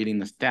the reading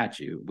the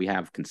statute. We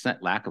have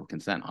consent, lack of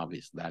consent.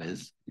 Obviously, that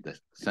is the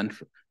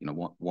central,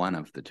 one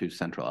of the two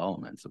central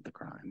elements of the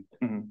crime.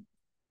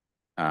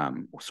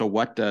 Mm-hmm. So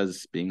what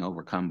does being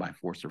overcome by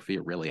force or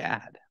fear really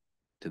add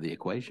to the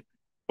equation?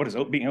 What is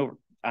being over?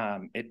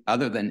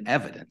 Other than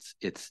evidence,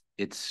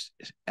 it's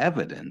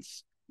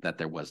evidence that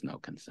there was no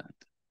consent.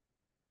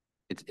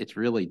 It's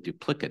really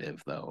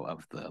duplicative, though,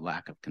 of the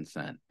lack of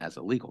consent as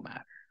a legal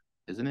matter,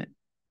 isn't it?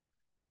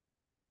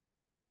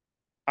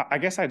 I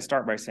guess I'd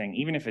start by saying,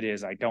 even if it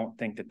is, I don't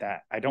think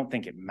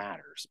it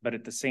matters. But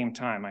at the same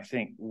time, I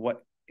think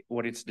what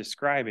it's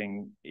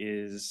describing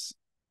is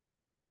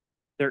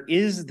there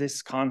is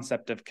this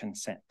concept of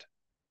consent.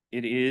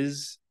 It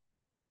is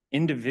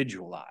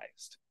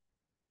individualized,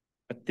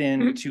 but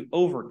then to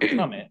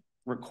overcome it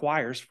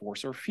requires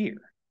force or fear.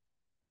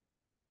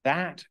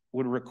 That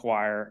would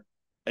require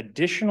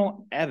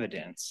additional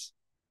evidence,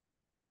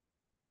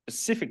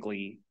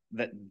 specifically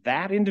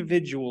that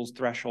individual's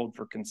threshold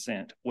for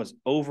consent was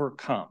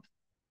overcome.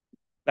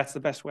 That's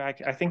the best way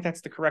I think that's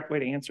the correct way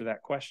to answer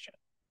that question.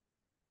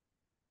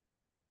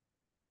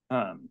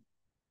 I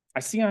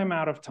see I'm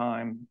out of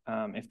time.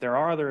 If there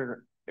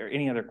are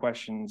any other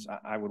questions,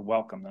 I would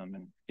welcome them.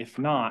 And if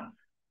not,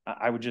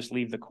 I would just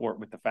leave the court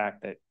with the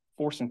fact that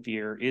force and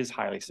fear is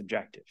highly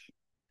subjective,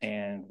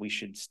 and we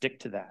should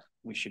stick to that.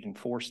 We should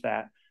enforce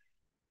that.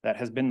 That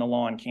has been the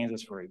law in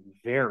Kansas for a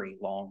very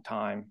long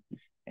time.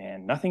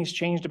 And nothing's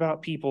changed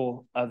about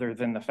people other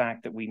than the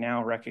fact that we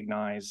now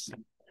recognize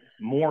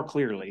more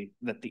clearly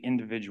that the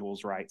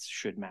individual's rights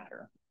should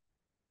matter.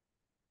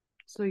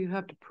 So you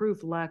have to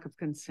prove lack of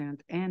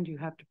consent, and you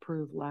have to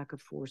prove lack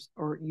of force,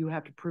 or you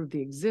have to prove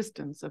the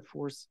existence of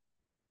force.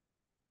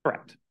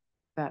 Correct.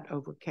 That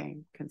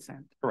overcame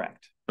consent.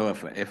 Correct. So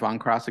if on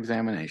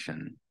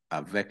cross-examination,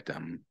 a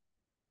victim,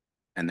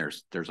 and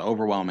there's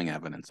overwhelming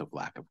evidence of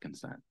lack of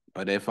consent,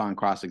 but if on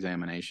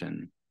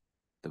cross-examination,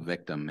 the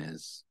victim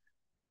is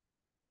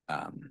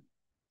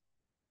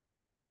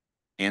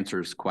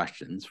answers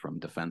questions from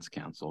defense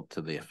counsel to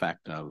the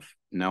effect of,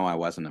 no, I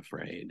wasn't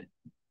afraid,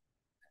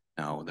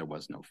 no, there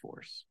was no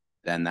force,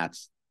 then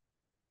that's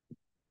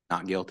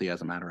not guilty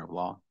as a matter of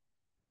law?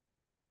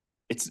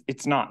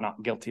 It's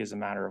not guilty as a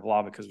matter of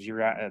law, because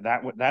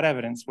that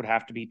evidence would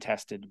have to be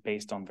tested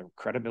based on the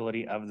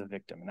credibility of the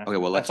victim. And okay,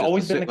 well, let's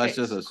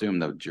just assume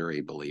the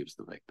jury believes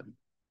the victim.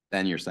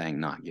 Then you're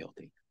saying not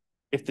guilty.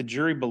 If the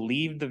jury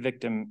believed the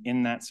victim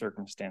in that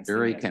circumstance, the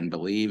jury can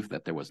believe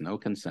that there was no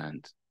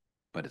consent,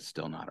 but it's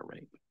still not a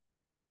rape.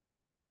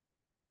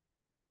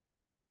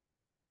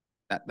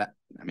 That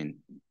I mean,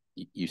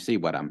 you see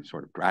what I'm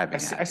sort of driving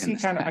at.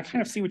 I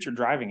kind of see what you're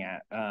driving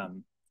at.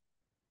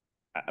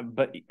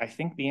 But I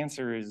think the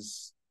answer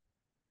is,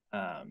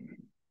 I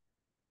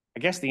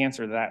guess the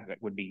answer to that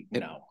would be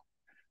no,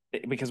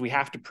 because we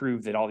have to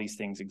prove that all these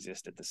things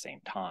exist at the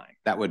same time.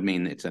 That would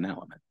mean it's an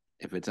element.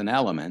 If it's an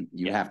element,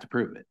 you have to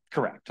prove it.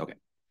 Correct. Okay.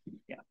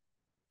 Yeah.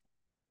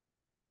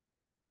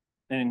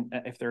 And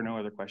if there are no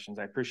other questions,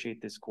 I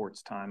appreciate this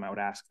court's time. I would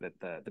ask that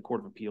the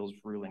Court of Appeals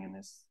ruling in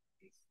this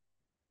case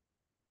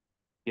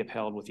be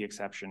upheld with the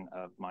exception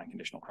of my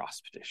conditional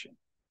cross petition.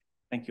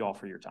 Thank you all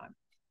for your time.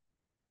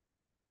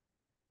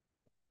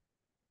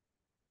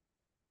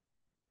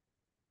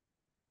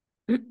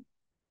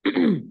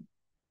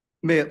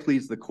 May it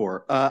please the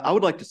court. I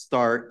would like to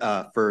start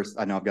first.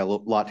 I know I've got a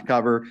lot to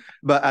cover,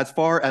 but as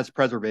far as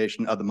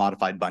preservation of the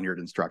modified Bunyard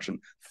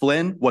instruction,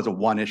 Flynn was a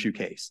one-issue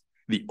case.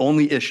 The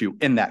only issue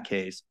in that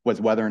case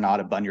was whether or not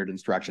a Bunyard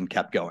instruction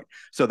kept going.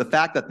 So the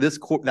fact that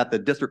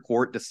the district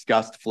court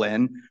discussed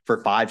Flynn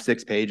for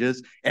 5-6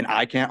 pages, and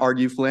I can't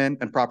argue Flynn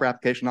and proper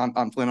application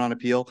on Flynn on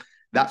appeal,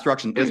 that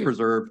instruction is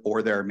preserved,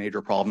 or there are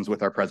major problems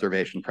with our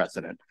preservation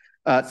precedent.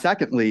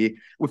 Secondly,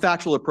 with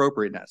factual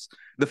appropriateness,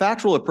 the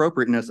factual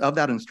appropriateness of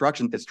that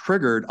instruction is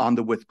triggered on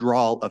the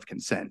withdrawal of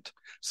consent.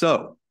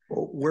 So,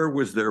 where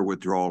was their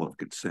withdrawal of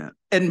consent?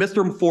 In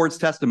Mr. Ford's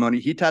testimony,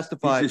 he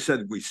testified. He just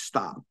said we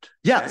stopped.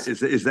 Yes.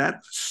 Is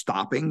that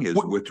stopping? Is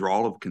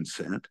withdrawal of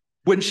consent?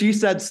 When she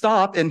said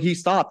stop and he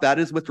stopped, that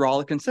is withdrawal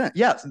of consent.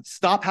 Yes,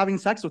 stop having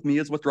sex with me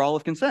is withdrawal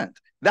of consent.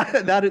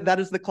 That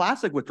is the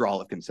classic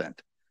withdrawal of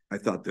consent. I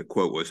thought the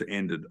quote was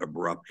ended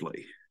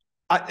abruptly.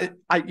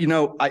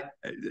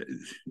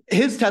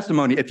 His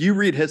testimony, if you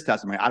read his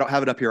testimony, I don't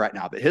have it up here right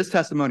now, but his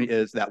testimony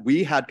is that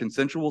we had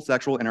consensual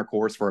sexual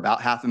intercourse for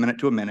about half a minute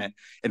to a minute.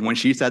 And when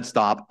she said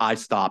stop, I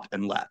stopped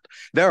and left.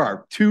 There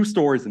are two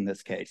stories in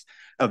this case.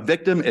 A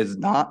victim is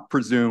not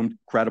presumed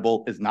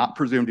credible, is not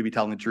presumed to be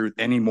telling the truth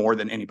any more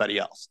than anybody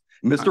else.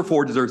 Mr.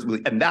 Ford deserves to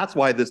believe, and that's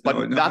why this.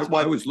 But that's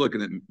why I was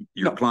looking at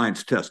your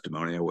client's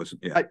testimony. I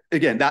wasn't. Yeah.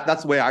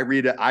 That's the way I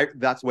read it.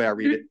 That's the way I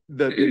read it.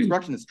 The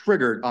instruction is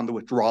triggered on the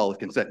withdrawal of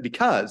consent,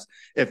 because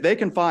if they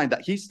can find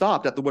that he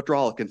stopped at the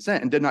withdrawal of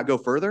consent and did not go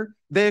further,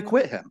 they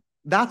acquit him.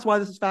 That's why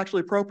this is factually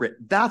appropriate.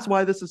 That's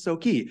why this is so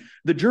key.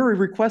 The jury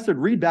requested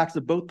readbacks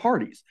of both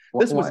parties.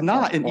 This was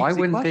not an easy question. Why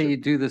wouldn't they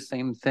do the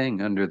same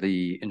thing under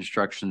the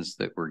instructions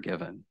that were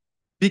given?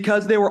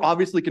 Because they were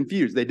obviously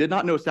confused. They did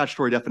not know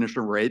statutory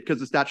definition of rape, because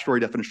the statutory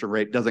definition of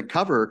rape doesn't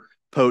cover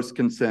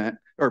post-consent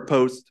or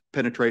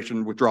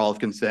post-penetration withdrawal of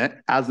consent,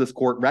 as this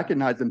court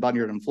recognized in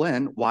Bunyard and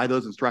Flynn, why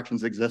those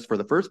instructions exist for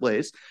the first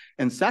place.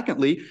 And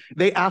secondly,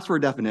 they asked for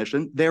a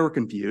definition. They were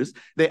confused.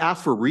 They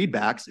asked for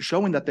readbacks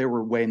showing that they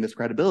were weighing this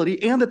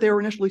credibility and that they were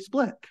initially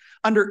split.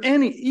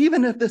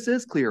 Even if this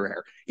is clear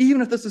error,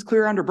 even if this is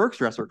clear under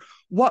Bergstresser,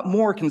 what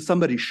more can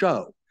somebody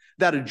show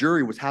that a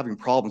jury was having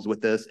problems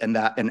with this, and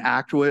that an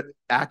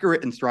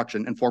accurate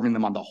instruction informing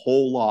them on the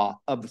whole law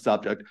of the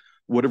subject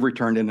would have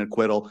returned an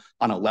acquittal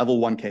on a level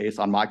 1 case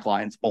on my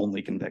client's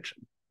only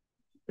conviction?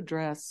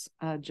 Address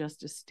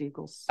Justice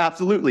Stiegel's.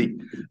 Absolutely.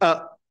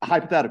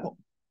 Hypothetical.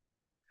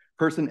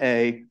 Person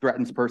A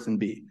threatens person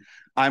B.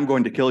 I'm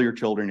going to kill your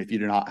children if you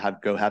do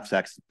not go have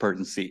sex with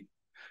person C.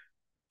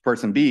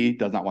 Person B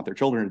does not want their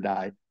children to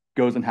die,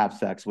 goes and have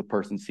sex with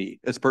person C.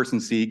 Is person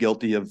C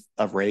guilty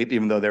of rape,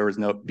 even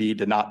though B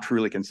did not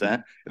truly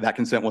consent? That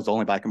consent was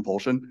only by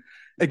compulsion.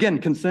 Again,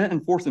 consent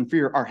and force and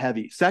fear are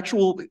heavy.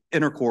 Sexual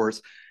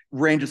intercourse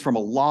ranges from a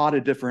lot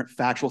of different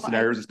factual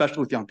scenarios, especially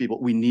with young people.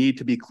 We need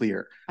to be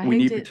clear. We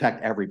need to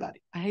protect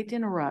everybody. I hate to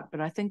interrupt, but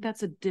I think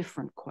that's a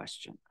different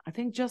question. I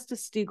think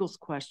Justice Stiegel's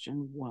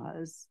question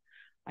was,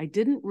 I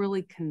didn't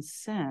really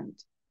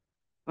consent,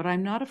 but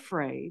I'm not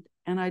afraid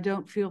and I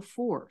don't feel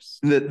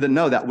forced.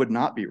 No, that would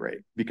not be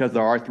rape, because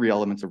there are 3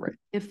 elements of rape.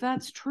 If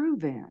that's true,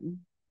 then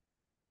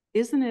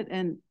isn't it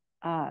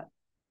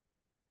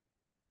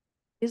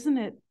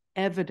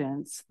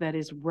evidence that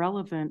is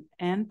relevant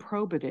and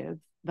probative,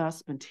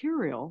 thus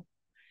material,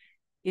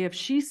 if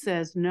she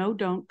says, no,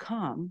 don't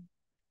come,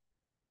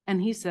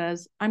 and he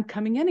says, I'm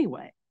coming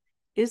anyway?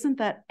 Isn't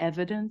that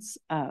evidence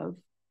of,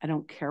 I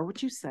don't care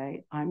what you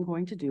say, I'm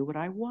going to do what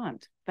I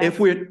want? That's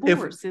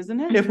force, isn't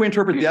it? If we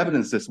interpret the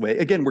evidence this way,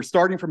 again, we're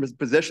starting from his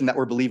position that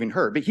we're believing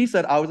her. But he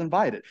said, I was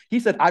invited. He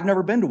said, I've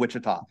never been to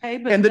Wichita. Hey,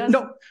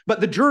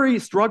 but the jury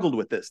struggled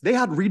with this. They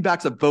had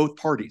readbacks of both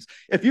parties.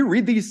 If you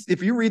read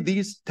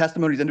these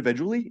testimonies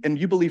individually and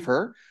you believe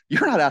her,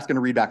 you're not asking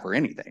a readback for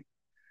anything.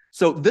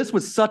 So this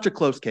was such a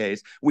close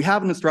case. We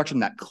have an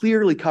instruction that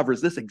clearly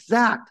covers this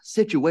exact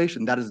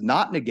situation that is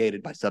not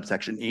negated by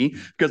subsection E,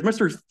 because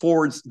Mr.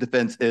 Ford's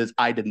defense is,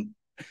 I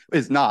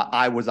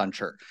was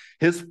unsure.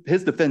 His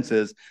defense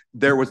is,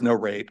 there was no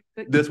rape.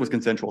 This was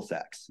consensual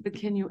sex. But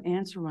can you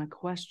answer my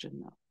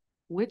question, though?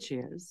 Which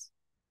is,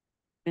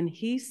 and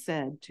he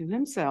said to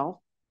himself,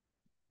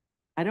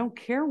 I don't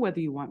care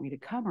whether you want me to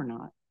come or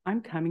not.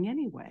 I'm coming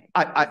anyway.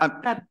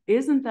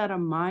 Isn't that a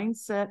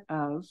mindset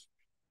of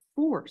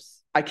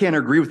force? I can't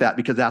agree with that,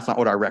 because that's not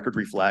what our record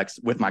reflects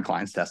with my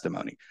client's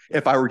testimony.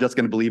 If I were just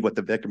going to believe what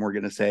the victim were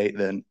going to say,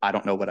 then I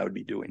don't know what I would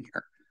be doing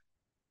here.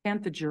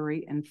 Can't the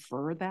jury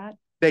infer that?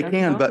 They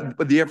can,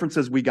 but the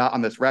inferences we got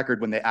on this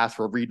record when they asked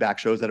for a readback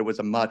shows that it was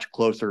a much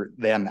closer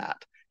than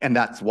that. And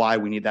that's why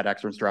we need that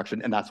extra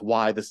instruction. And that's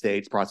why the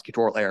state's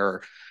prosecutorial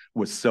error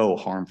was so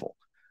harmful,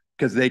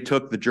 because they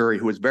took the jury,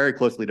 who was very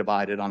closely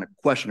divided on a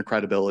question of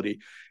credibility,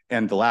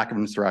 and the lack of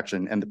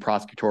instruction and the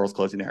prosecutorial's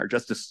closing error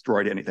just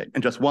destroyed anything.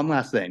 And just one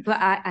last thing. But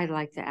I'd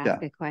like to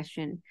ask a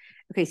question.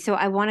 Okay, so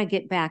I want to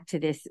get back to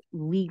this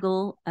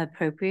legal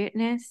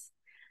appropriateness.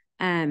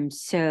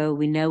 So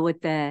we know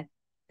what the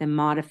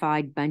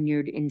modified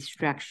Bunyard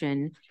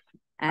instruction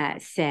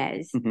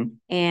says. Mm-hmm.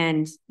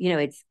 And,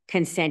 it's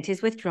consent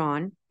is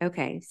withdrawn.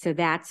 Okay, so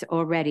that's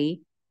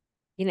already,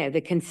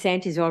 the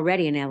consent is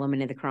already an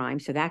element of the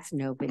crime. So that's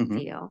no big mm-hmm.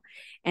 deal.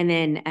 And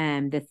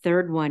then the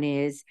third one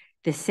is,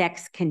 the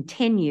sex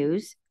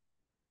continues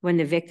when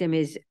the victim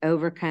is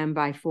overcome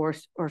by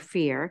force or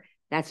fear.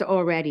 That's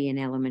already an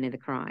element of the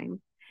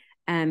crime.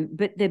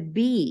 But the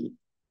B,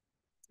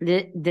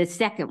 the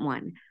second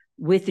one,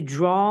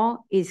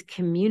 withdrawal is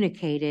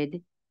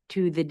communicated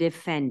to the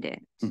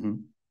defendant. Mm-hmm.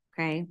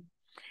 Okay.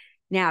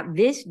 Now,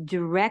 this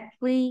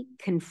directly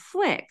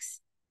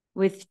conflicts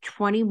with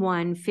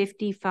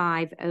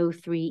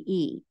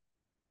 215503E.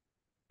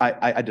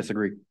 I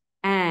disagree.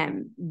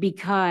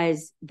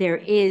 Because there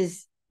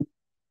is,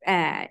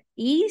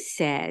 E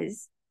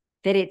says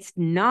that it's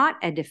not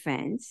a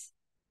defense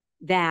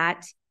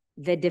that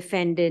the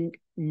defendant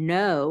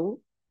know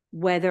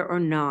whether or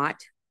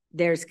not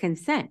there's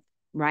consent,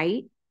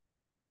 right? Is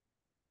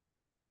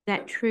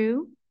that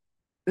true?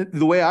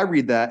 The way I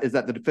read that is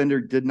that the defender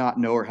did not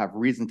know or have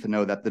reason to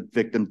know that the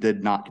victim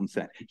did not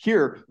consent.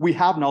 Here, we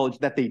have knowledge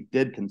that they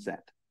did consent.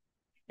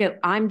 No,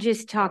 I'm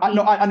just talking.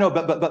 I know,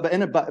 but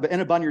in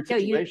a Bunyard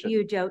situation. No,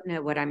 you don't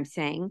know what I'm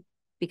saying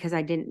because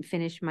I didn't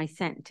finish my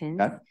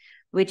sentence, okay.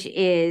 Which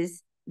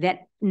is that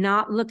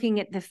not looking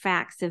at the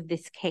facts of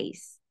this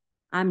case,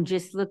 I'm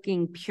just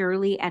looking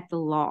purely at the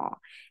law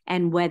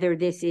and whether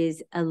this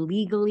is a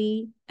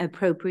legally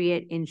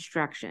appropriate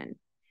instruction.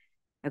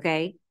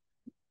 Okay.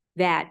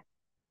 That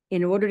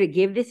in order to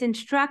give this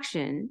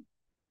instruction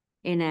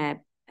in a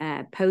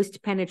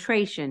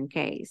post-penetration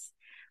case,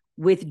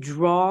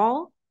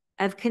 withdrawal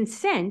of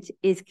consent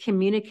is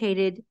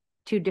communicated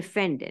to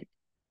defendant.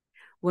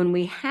 When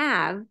we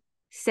have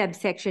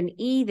subsection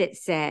E that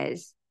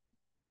says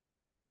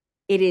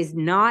it is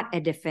not a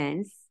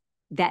defense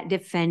that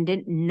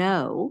defendant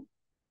know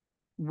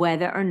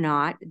whether or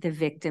not the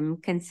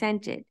victim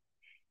consented.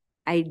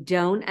 I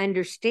don't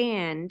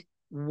understand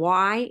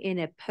why in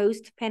a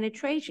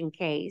post-penetration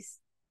case,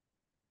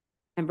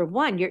 number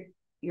one,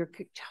 you're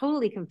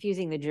totally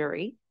confusing the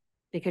jury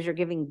because you're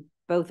giving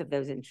both of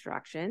those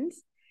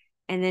instructions.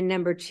 And then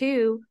number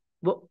two,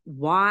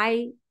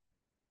 why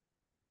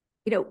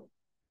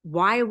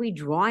are we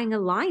drawing a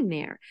line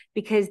there?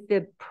 Because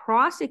the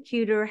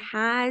prosecutor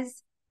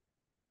has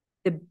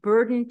the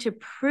burden to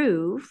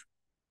prove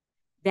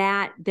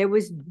that there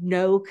was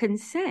no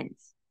consent.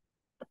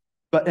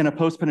 But in a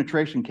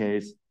post-penetration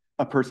case,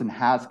 a person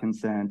has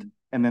consent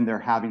and then they're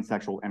having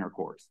sexual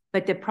intercourse.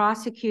 But the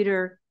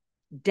prosecutor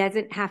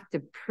doesn't have to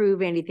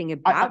prove anything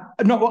about.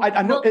 I know.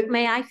 Well,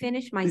 may I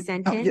finish my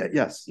sentence?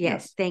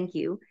 Yes. Thank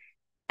you.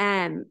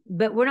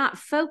 But we're not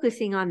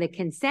focusing on the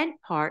consent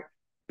part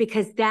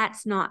because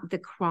that's not the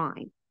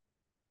crime,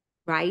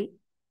 right?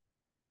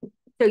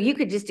 So you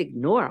could just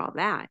ignore all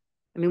that.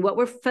 I mean, what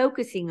we're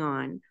focusing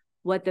on,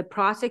 what the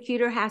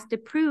prosecutor has to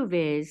prove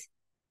is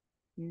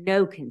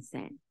no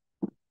consent.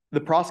 The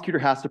prosecutor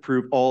has to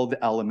prove all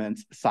the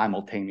elements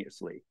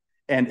simultaneously.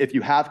 And if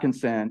you have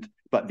consent,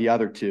 but the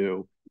other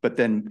two, but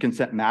then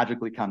consent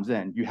magically comes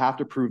in, you have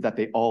to prove that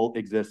they all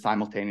exist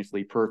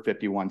simultaneously per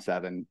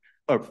 5107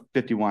 or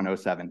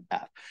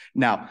 5107F.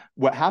 Now,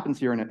 what happens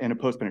here in a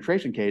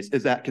post-penetration case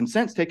is that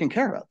consent's taken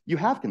care of. You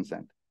have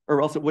consent,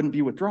 or else it wouldn't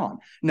be withdrawn.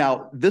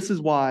 Now, this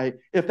is why,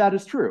 if that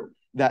is true,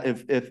 that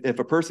if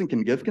a person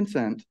can give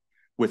consent,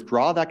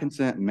 withdraw that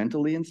consent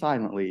mentally and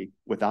silently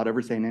without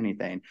ever saying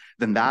anything,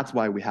 then that's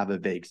why we have a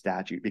vague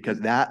statute, because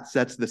that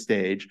sets the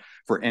stage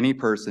for any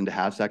person to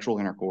have sexual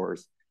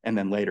intercourse and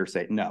then later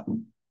say, no,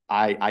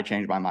 I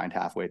changed my mind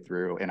halfway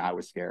through and I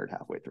was scared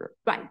halfway through.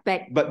 Right,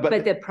 but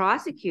the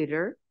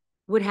prosecutor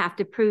would have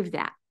to prove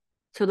that.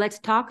 So let's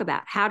talk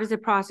about, how does a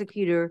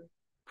prosecutor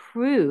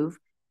prove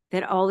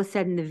that all of a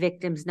sudden the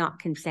victim's not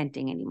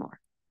consenting anymore?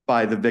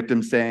 By the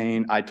victim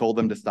saying, I told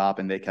them to stop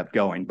and they kept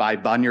going. By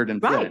Bunyard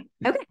and Flynn.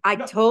 Okay, I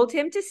told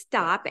him to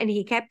stop and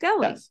he kept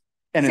going. Yes.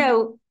 And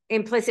so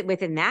implicit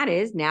within that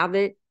is now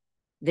that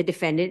the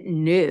defendant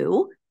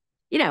knew,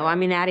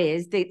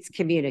 it's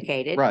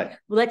communicated. Right.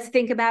 Let's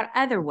think about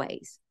other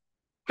ways.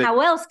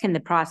 How else can the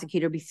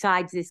prosecutor,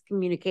 besides this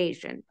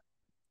communication?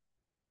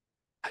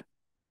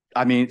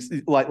 I mean,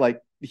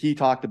 like he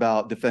talked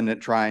about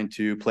defendant trying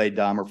to play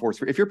dumb or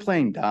force. If you're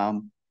playing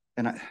dumb,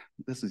 and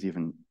this is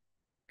even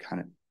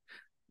kind of,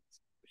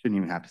 shouldn't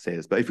even have to say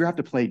this, but if you have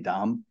to play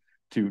dumb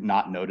to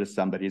not notice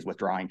somebody's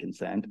withdrawing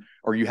consent,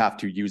 or you have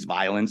to use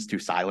violence to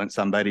silence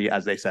somebody,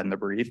 as they said in the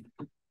brief,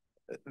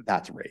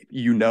 that's rape.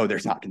 You know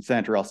there's not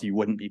consent, or else you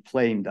wouldn't be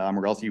playing dumb,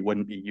 or else you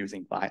wouldn't be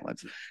using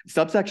violence.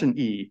 Subsection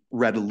E,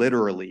 read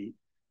literally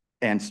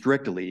and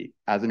strictly,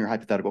 as in your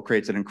hypothetical,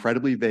 creates an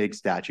incredibly vague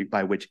statute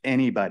by which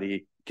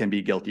anybody can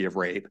be guilty of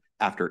rape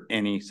after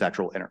any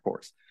sexual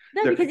intercourse.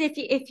 No, because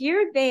if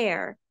you're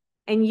there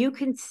and you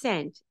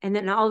consent, and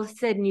then all of a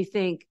sudden you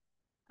think,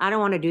 I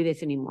don't want to do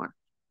this anymore,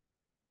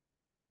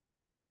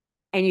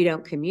 and you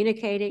don't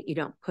communicate it, you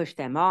don't push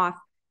them off,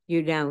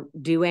 you don't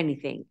do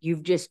anything,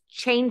 you've just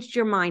changed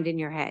your mind in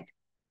your head.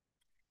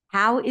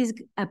 How is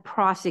a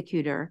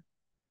prosecutor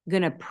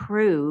going to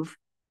prove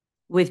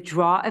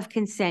withdrawal of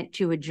consent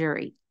to a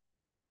jury?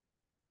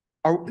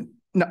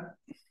 No,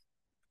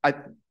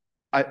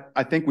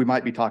 I think we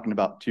might be talking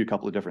about a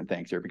couple of different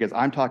things here, because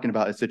I'm talking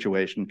about a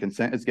situation,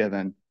 consent is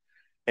given,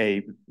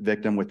 a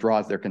victim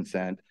withdraws their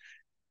consent.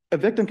 A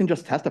victim can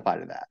just testify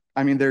to that.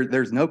 I mean,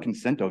 there's no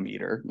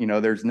consentometer,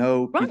 there's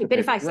no. Right, but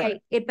if I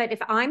say, but if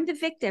I'm the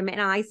victim and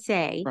I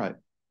say, right,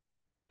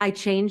 I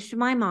changed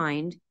my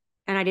mind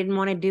and I didn't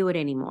want to do it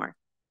anymore.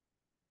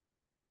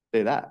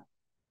 Say that.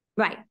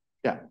 Right.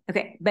 Yeah.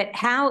 Okay, but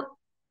how?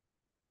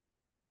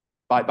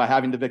 by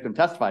having the victim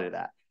testify to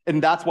that.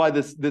 And that's why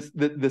this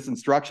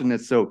instruction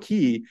is so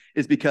key,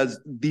 is because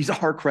these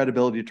are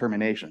credibility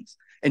determinations,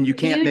 and you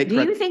can't make. Do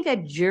you think a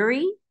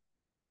jury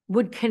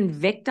would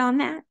convict on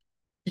that?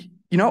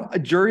 You know,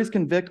 juries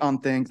convict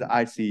on things that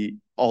I see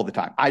all the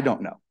time. I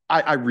don't know.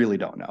 I really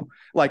don't know.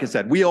 Like I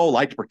said, we all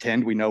like to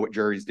pretend we know what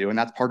juries do. And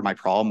that's part of my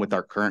problem with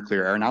our current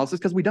clear air analysis,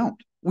 because we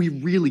don't. We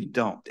really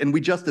don't. And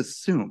we just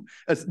assume,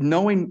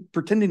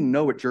 pretending to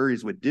know what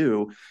juries would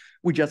do,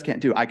 we just can't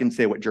do. I can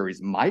say what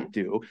juries might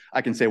do.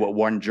 I can say what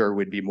one juror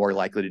would be more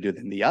likely to do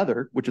than the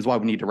other, which is why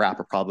we need to wrap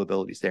a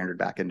probability standard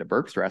back into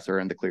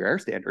Bergstresser and the clear air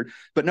standard.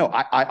 But no,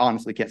 I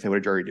honestly can't say what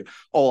a jury do.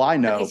 All I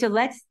know. Okay, so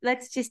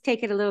let's just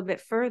take it a little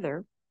bit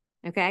further.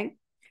 Okay.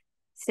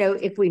 So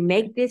if we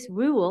make this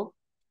rule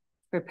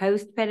for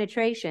post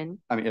penetration,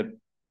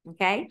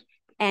 okay,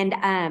 and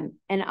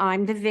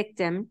I'm the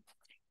victim,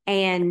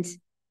 and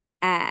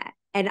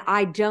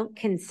I don't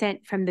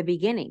consent from the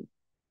beginning,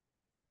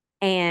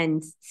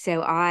 and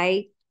so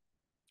I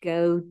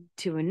go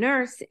to a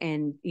nurse,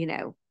 and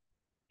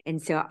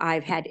and so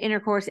I've had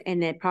intercourse,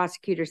 and the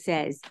prosecutor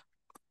says,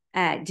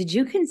 "Did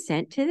you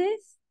consent to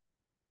this?"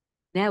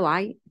 No,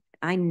 I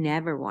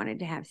never wanted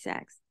to have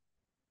sex.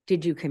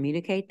 Did you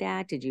communicate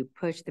that? Did you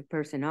push the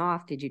person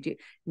off? Did you do?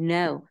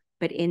 No.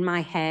 But in my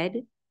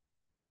head,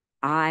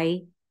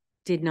 I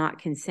did not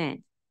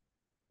consent.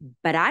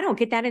 But I don't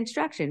get that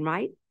instruction,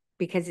 right?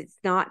 Because it's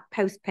not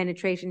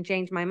post-penetration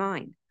change my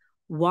mind.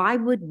 Why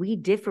would we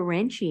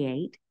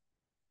differentiate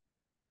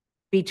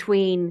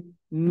between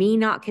me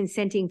not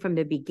consenting from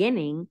the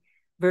beginning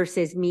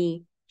versus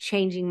me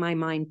changing my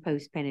mind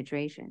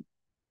post-penetration?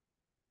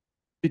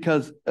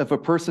 Because if a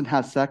person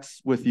has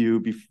sex with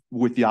you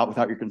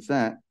without your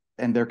consent,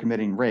 and they're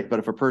committing rape, but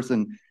if a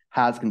person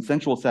has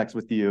consensual sex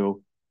with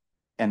you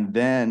and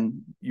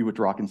then you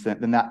withdraw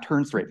consent, then that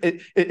turns to rape.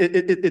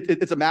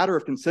 It's a matter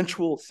of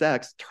consensual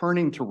sex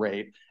turning to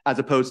rape as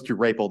opposed to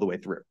rape all the way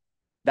through.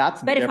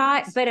 That's but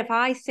if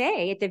I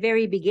say at the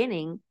very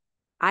beginning,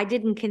 I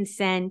didn't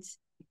consent,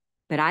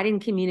 but I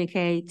didn't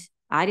communicate,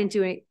 I didn't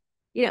do it,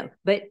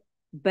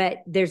 but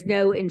there's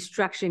no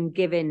instruction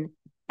given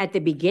at the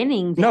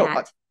beginning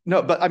that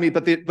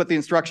but the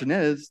instruction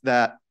is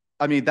that,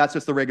 that's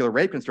just the regular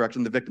rape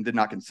instruction. The victim did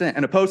not consent.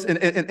 And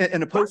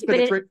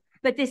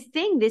but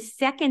this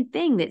second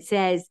thing that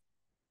says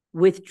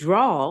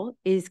withdrawal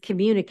is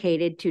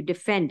communicated to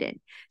defendant.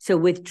 So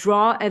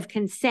withdrawal of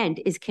consent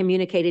is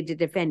communicated to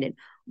defendant.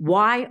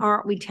 Why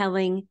aren't we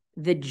telling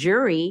the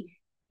jury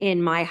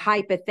in my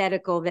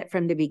hypothetical that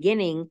from the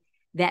beginning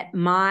that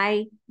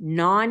my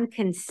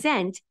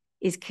non-consent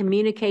is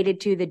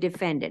communicated to the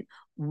defendant?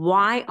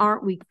 Why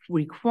aren't we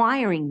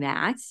requiring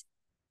that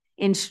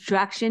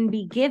instruction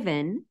be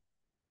given,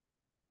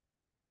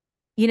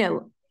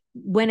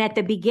 when at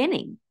the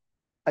beginning?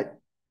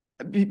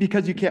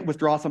 Because you can't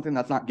withdraw something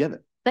that's not given.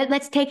 But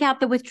let's take out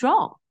the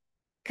withdrawal.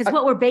 Because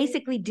what we're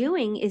basically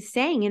doing is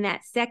saying in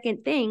that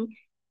second thing,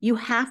 you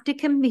have to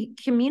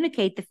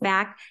communicate the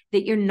fact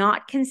that you're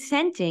not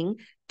consenting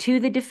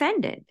to the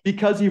defendant.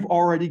 Because you've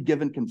already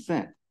given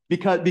consent.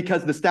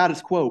 Because the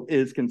status quo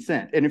is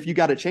consent. And if you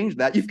got to change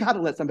that, you've got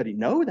to let somebody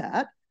know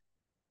that.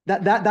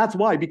 That's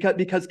why,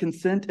 because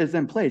consent is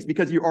in place,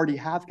 because you already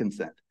have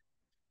consent.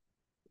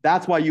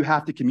 That's why you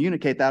have to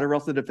communicate that, or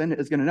else the defendant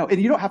is going to know.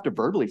 And you don't have to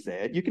verbally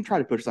say it. You can try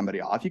to push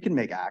somebody off. You can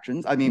make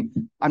actions. I'm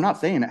not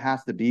saying it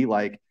has to be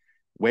like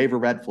wave a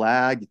red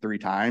flag 3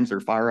 times or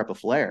fire up a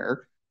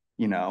flare.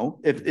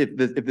 If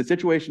the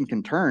situation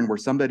can turn where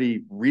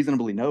somebody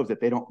reasonably knows that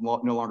they no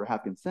longer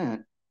have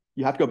consent,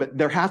 you have to go. But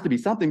there has to be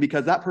something,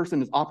 because that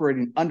person is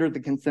operating under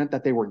the consent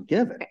that they were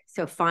given. Okay,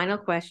 so final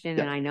question,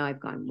 and I know I've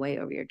gone way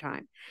over your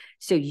time.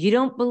 So you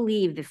don't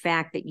believe the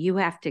fact that you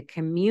have to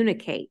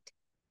communicate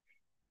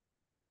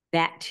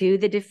that to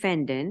the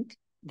defendant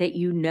that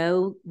you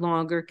no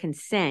longer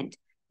consent?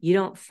 You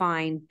don't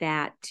find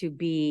that to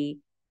be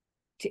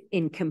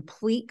in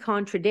complete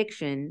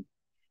contradiction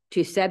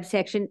to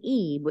subsection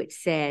E, which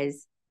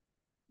says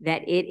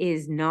that it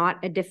is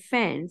not a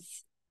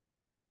defense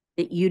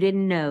that you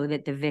didn't know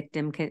that the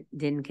victim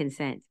didn't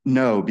consent?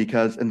 No,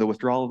 because in the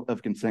withdrawal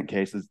of consent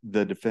cases,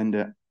 the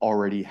defendant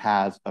already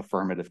has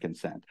affirmative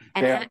consent.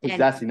 They're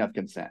possessing of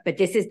consent. But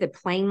this is the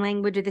plain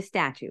language of the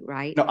statute,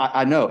 right? No,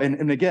 I know.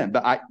 And again,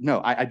 but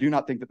I do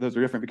not think that those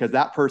are different, because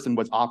that person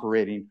was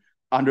operating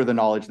under the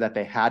knowledge that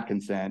they had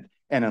consent.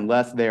 And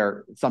unless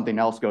something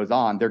else goes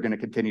on, they're going to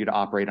continue to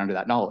operate under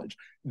that knowledge.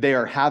 They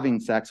are having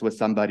sex with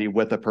somebody,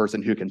 with a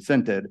person who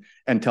consented,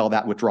 until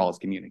that withdrawal is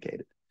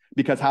communicated.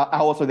 Because how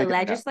else are they? The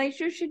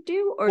legislature should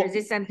do, or is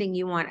this something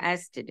you want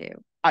us to do?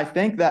 I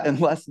think that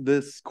unless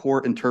this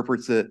court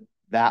interprets it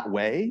that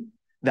way,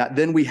 that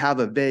then we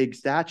have a vague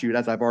statute,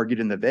 as I've argued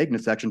in the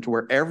vagueness section, to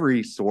where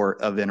every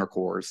sort of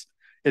intercourse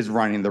is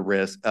running the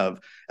risk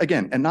of,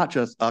 again, and not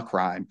just a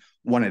crime,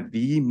 one of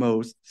the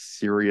most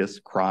serious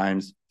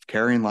crimes,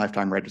 carrying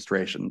lifetime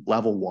registration,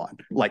 level 1,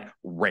 like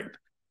rape,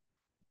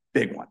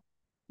 big one.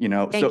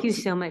 Thank you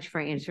so much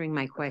for answering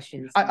my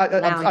questions.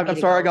 I'm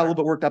sorry, I got a little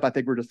bit worked up. I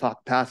think we're just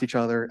talking past each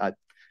other.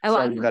 Oh,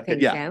 I So don't that-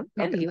 think yeah. so.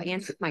 No, you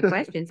answered my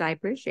questions. I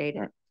appreciate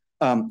it.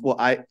 Well,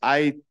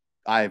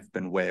 I've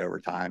been way over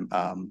time.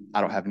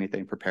 I don't have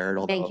anything prepared.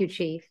 Although, Thank you,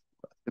 Chief.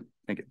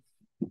 Thank you.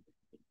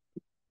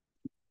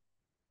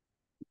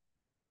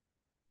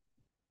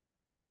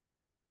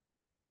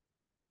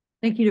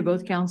 Thank you to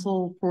both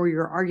counsel for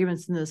your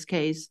arguments in this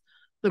case.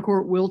 The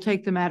court will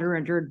take the matter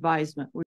under advisement.